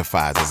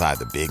identifies as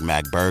either Big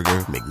Mac Burger,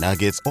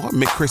 McNuggets, or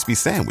McCrispy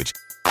Sandwich.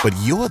 But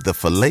you're the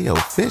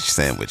Filet-O-Fish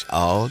Sandwich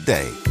all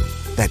day.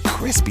 That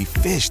crispy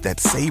fish,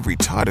 that savory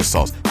tartar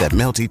sauce, that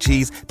melty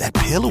cheese, that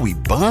pillowy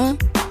bun.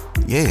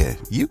 Yeah,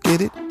 you get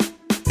it.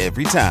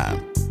 Every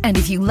time. And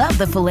if you love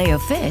the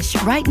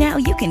Filet-O-Fish, right now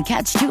you can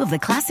catch two of the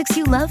classics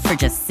you love for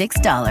just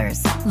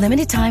 $6.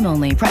 Limited time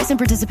only. Price and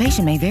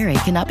participation may vary.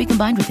 Cannot be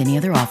combined with any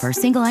other offer.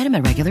 Single item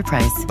at regular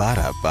price.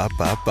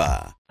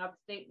 Ba-da-ba-ba-ba.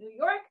 Upstate New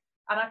York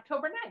on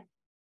October 9th.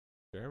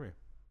 Jeremy.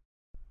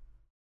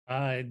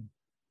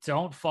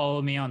 Don't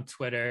follow me on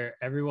Twitter.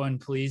 Everyone,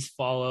 please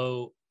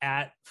follow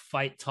at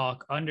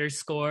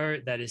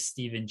 @FightTalk_. That is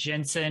Steven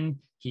Jensen.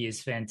 He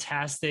is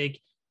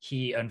fantastic.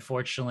 He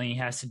unfortunately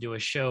has to do a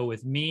show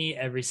with me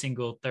every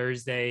single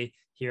Thursday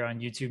here on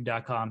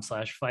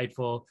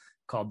youtube.com/Fightful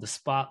called The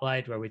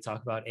Spotlight, where we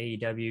talk about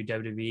AEW,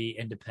 WWE,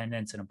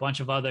 independence, and a bunch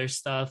of other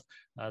stuff.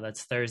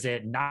 That's Thursday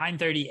at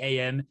 9:30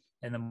 a.m.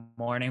 in the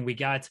morning. We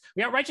got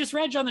Righteous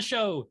Reg on the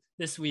show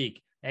this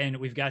week, and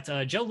we've got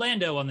Joe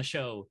Lando on the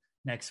show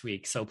next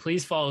week. So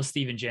please follow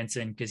Steven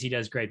Jensen because he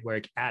does great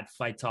work at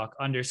Fight Talk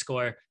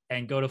 _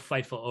 and go to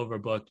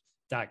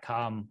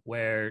FightfulOverbooked.com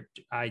where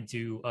I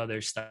do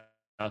other stuff.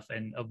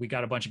 And we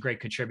got a bunch of great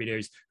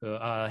contributors,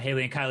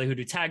 Haley and Kylie who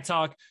do Tag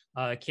Talk,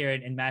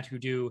 Kieran and Matt who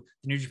do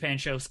the New Japan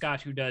show,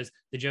 Scott who does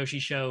the Joshi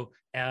show,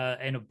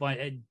 and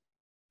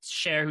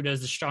Cher who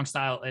does the Strong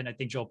Style, and I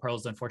think Joel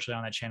Pearl's unfortunately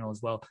on that channel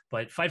as well.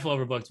 But Fightful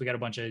Overbooked, we got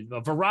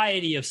a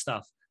variety of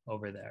stuff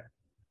over there.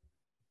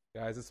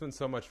 Guys, it's been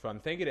so much fun.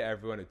 Thank you to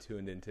everyone who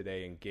tuned in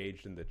today,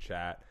 engaged in the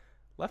chat,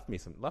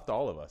 left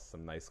all of us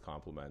some nice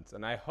compliments,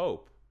 and I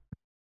hope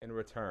in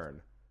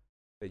return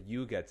that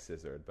you get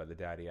scissored by the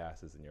daddy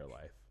asses in your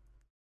life.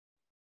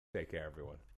 Take care, everyone.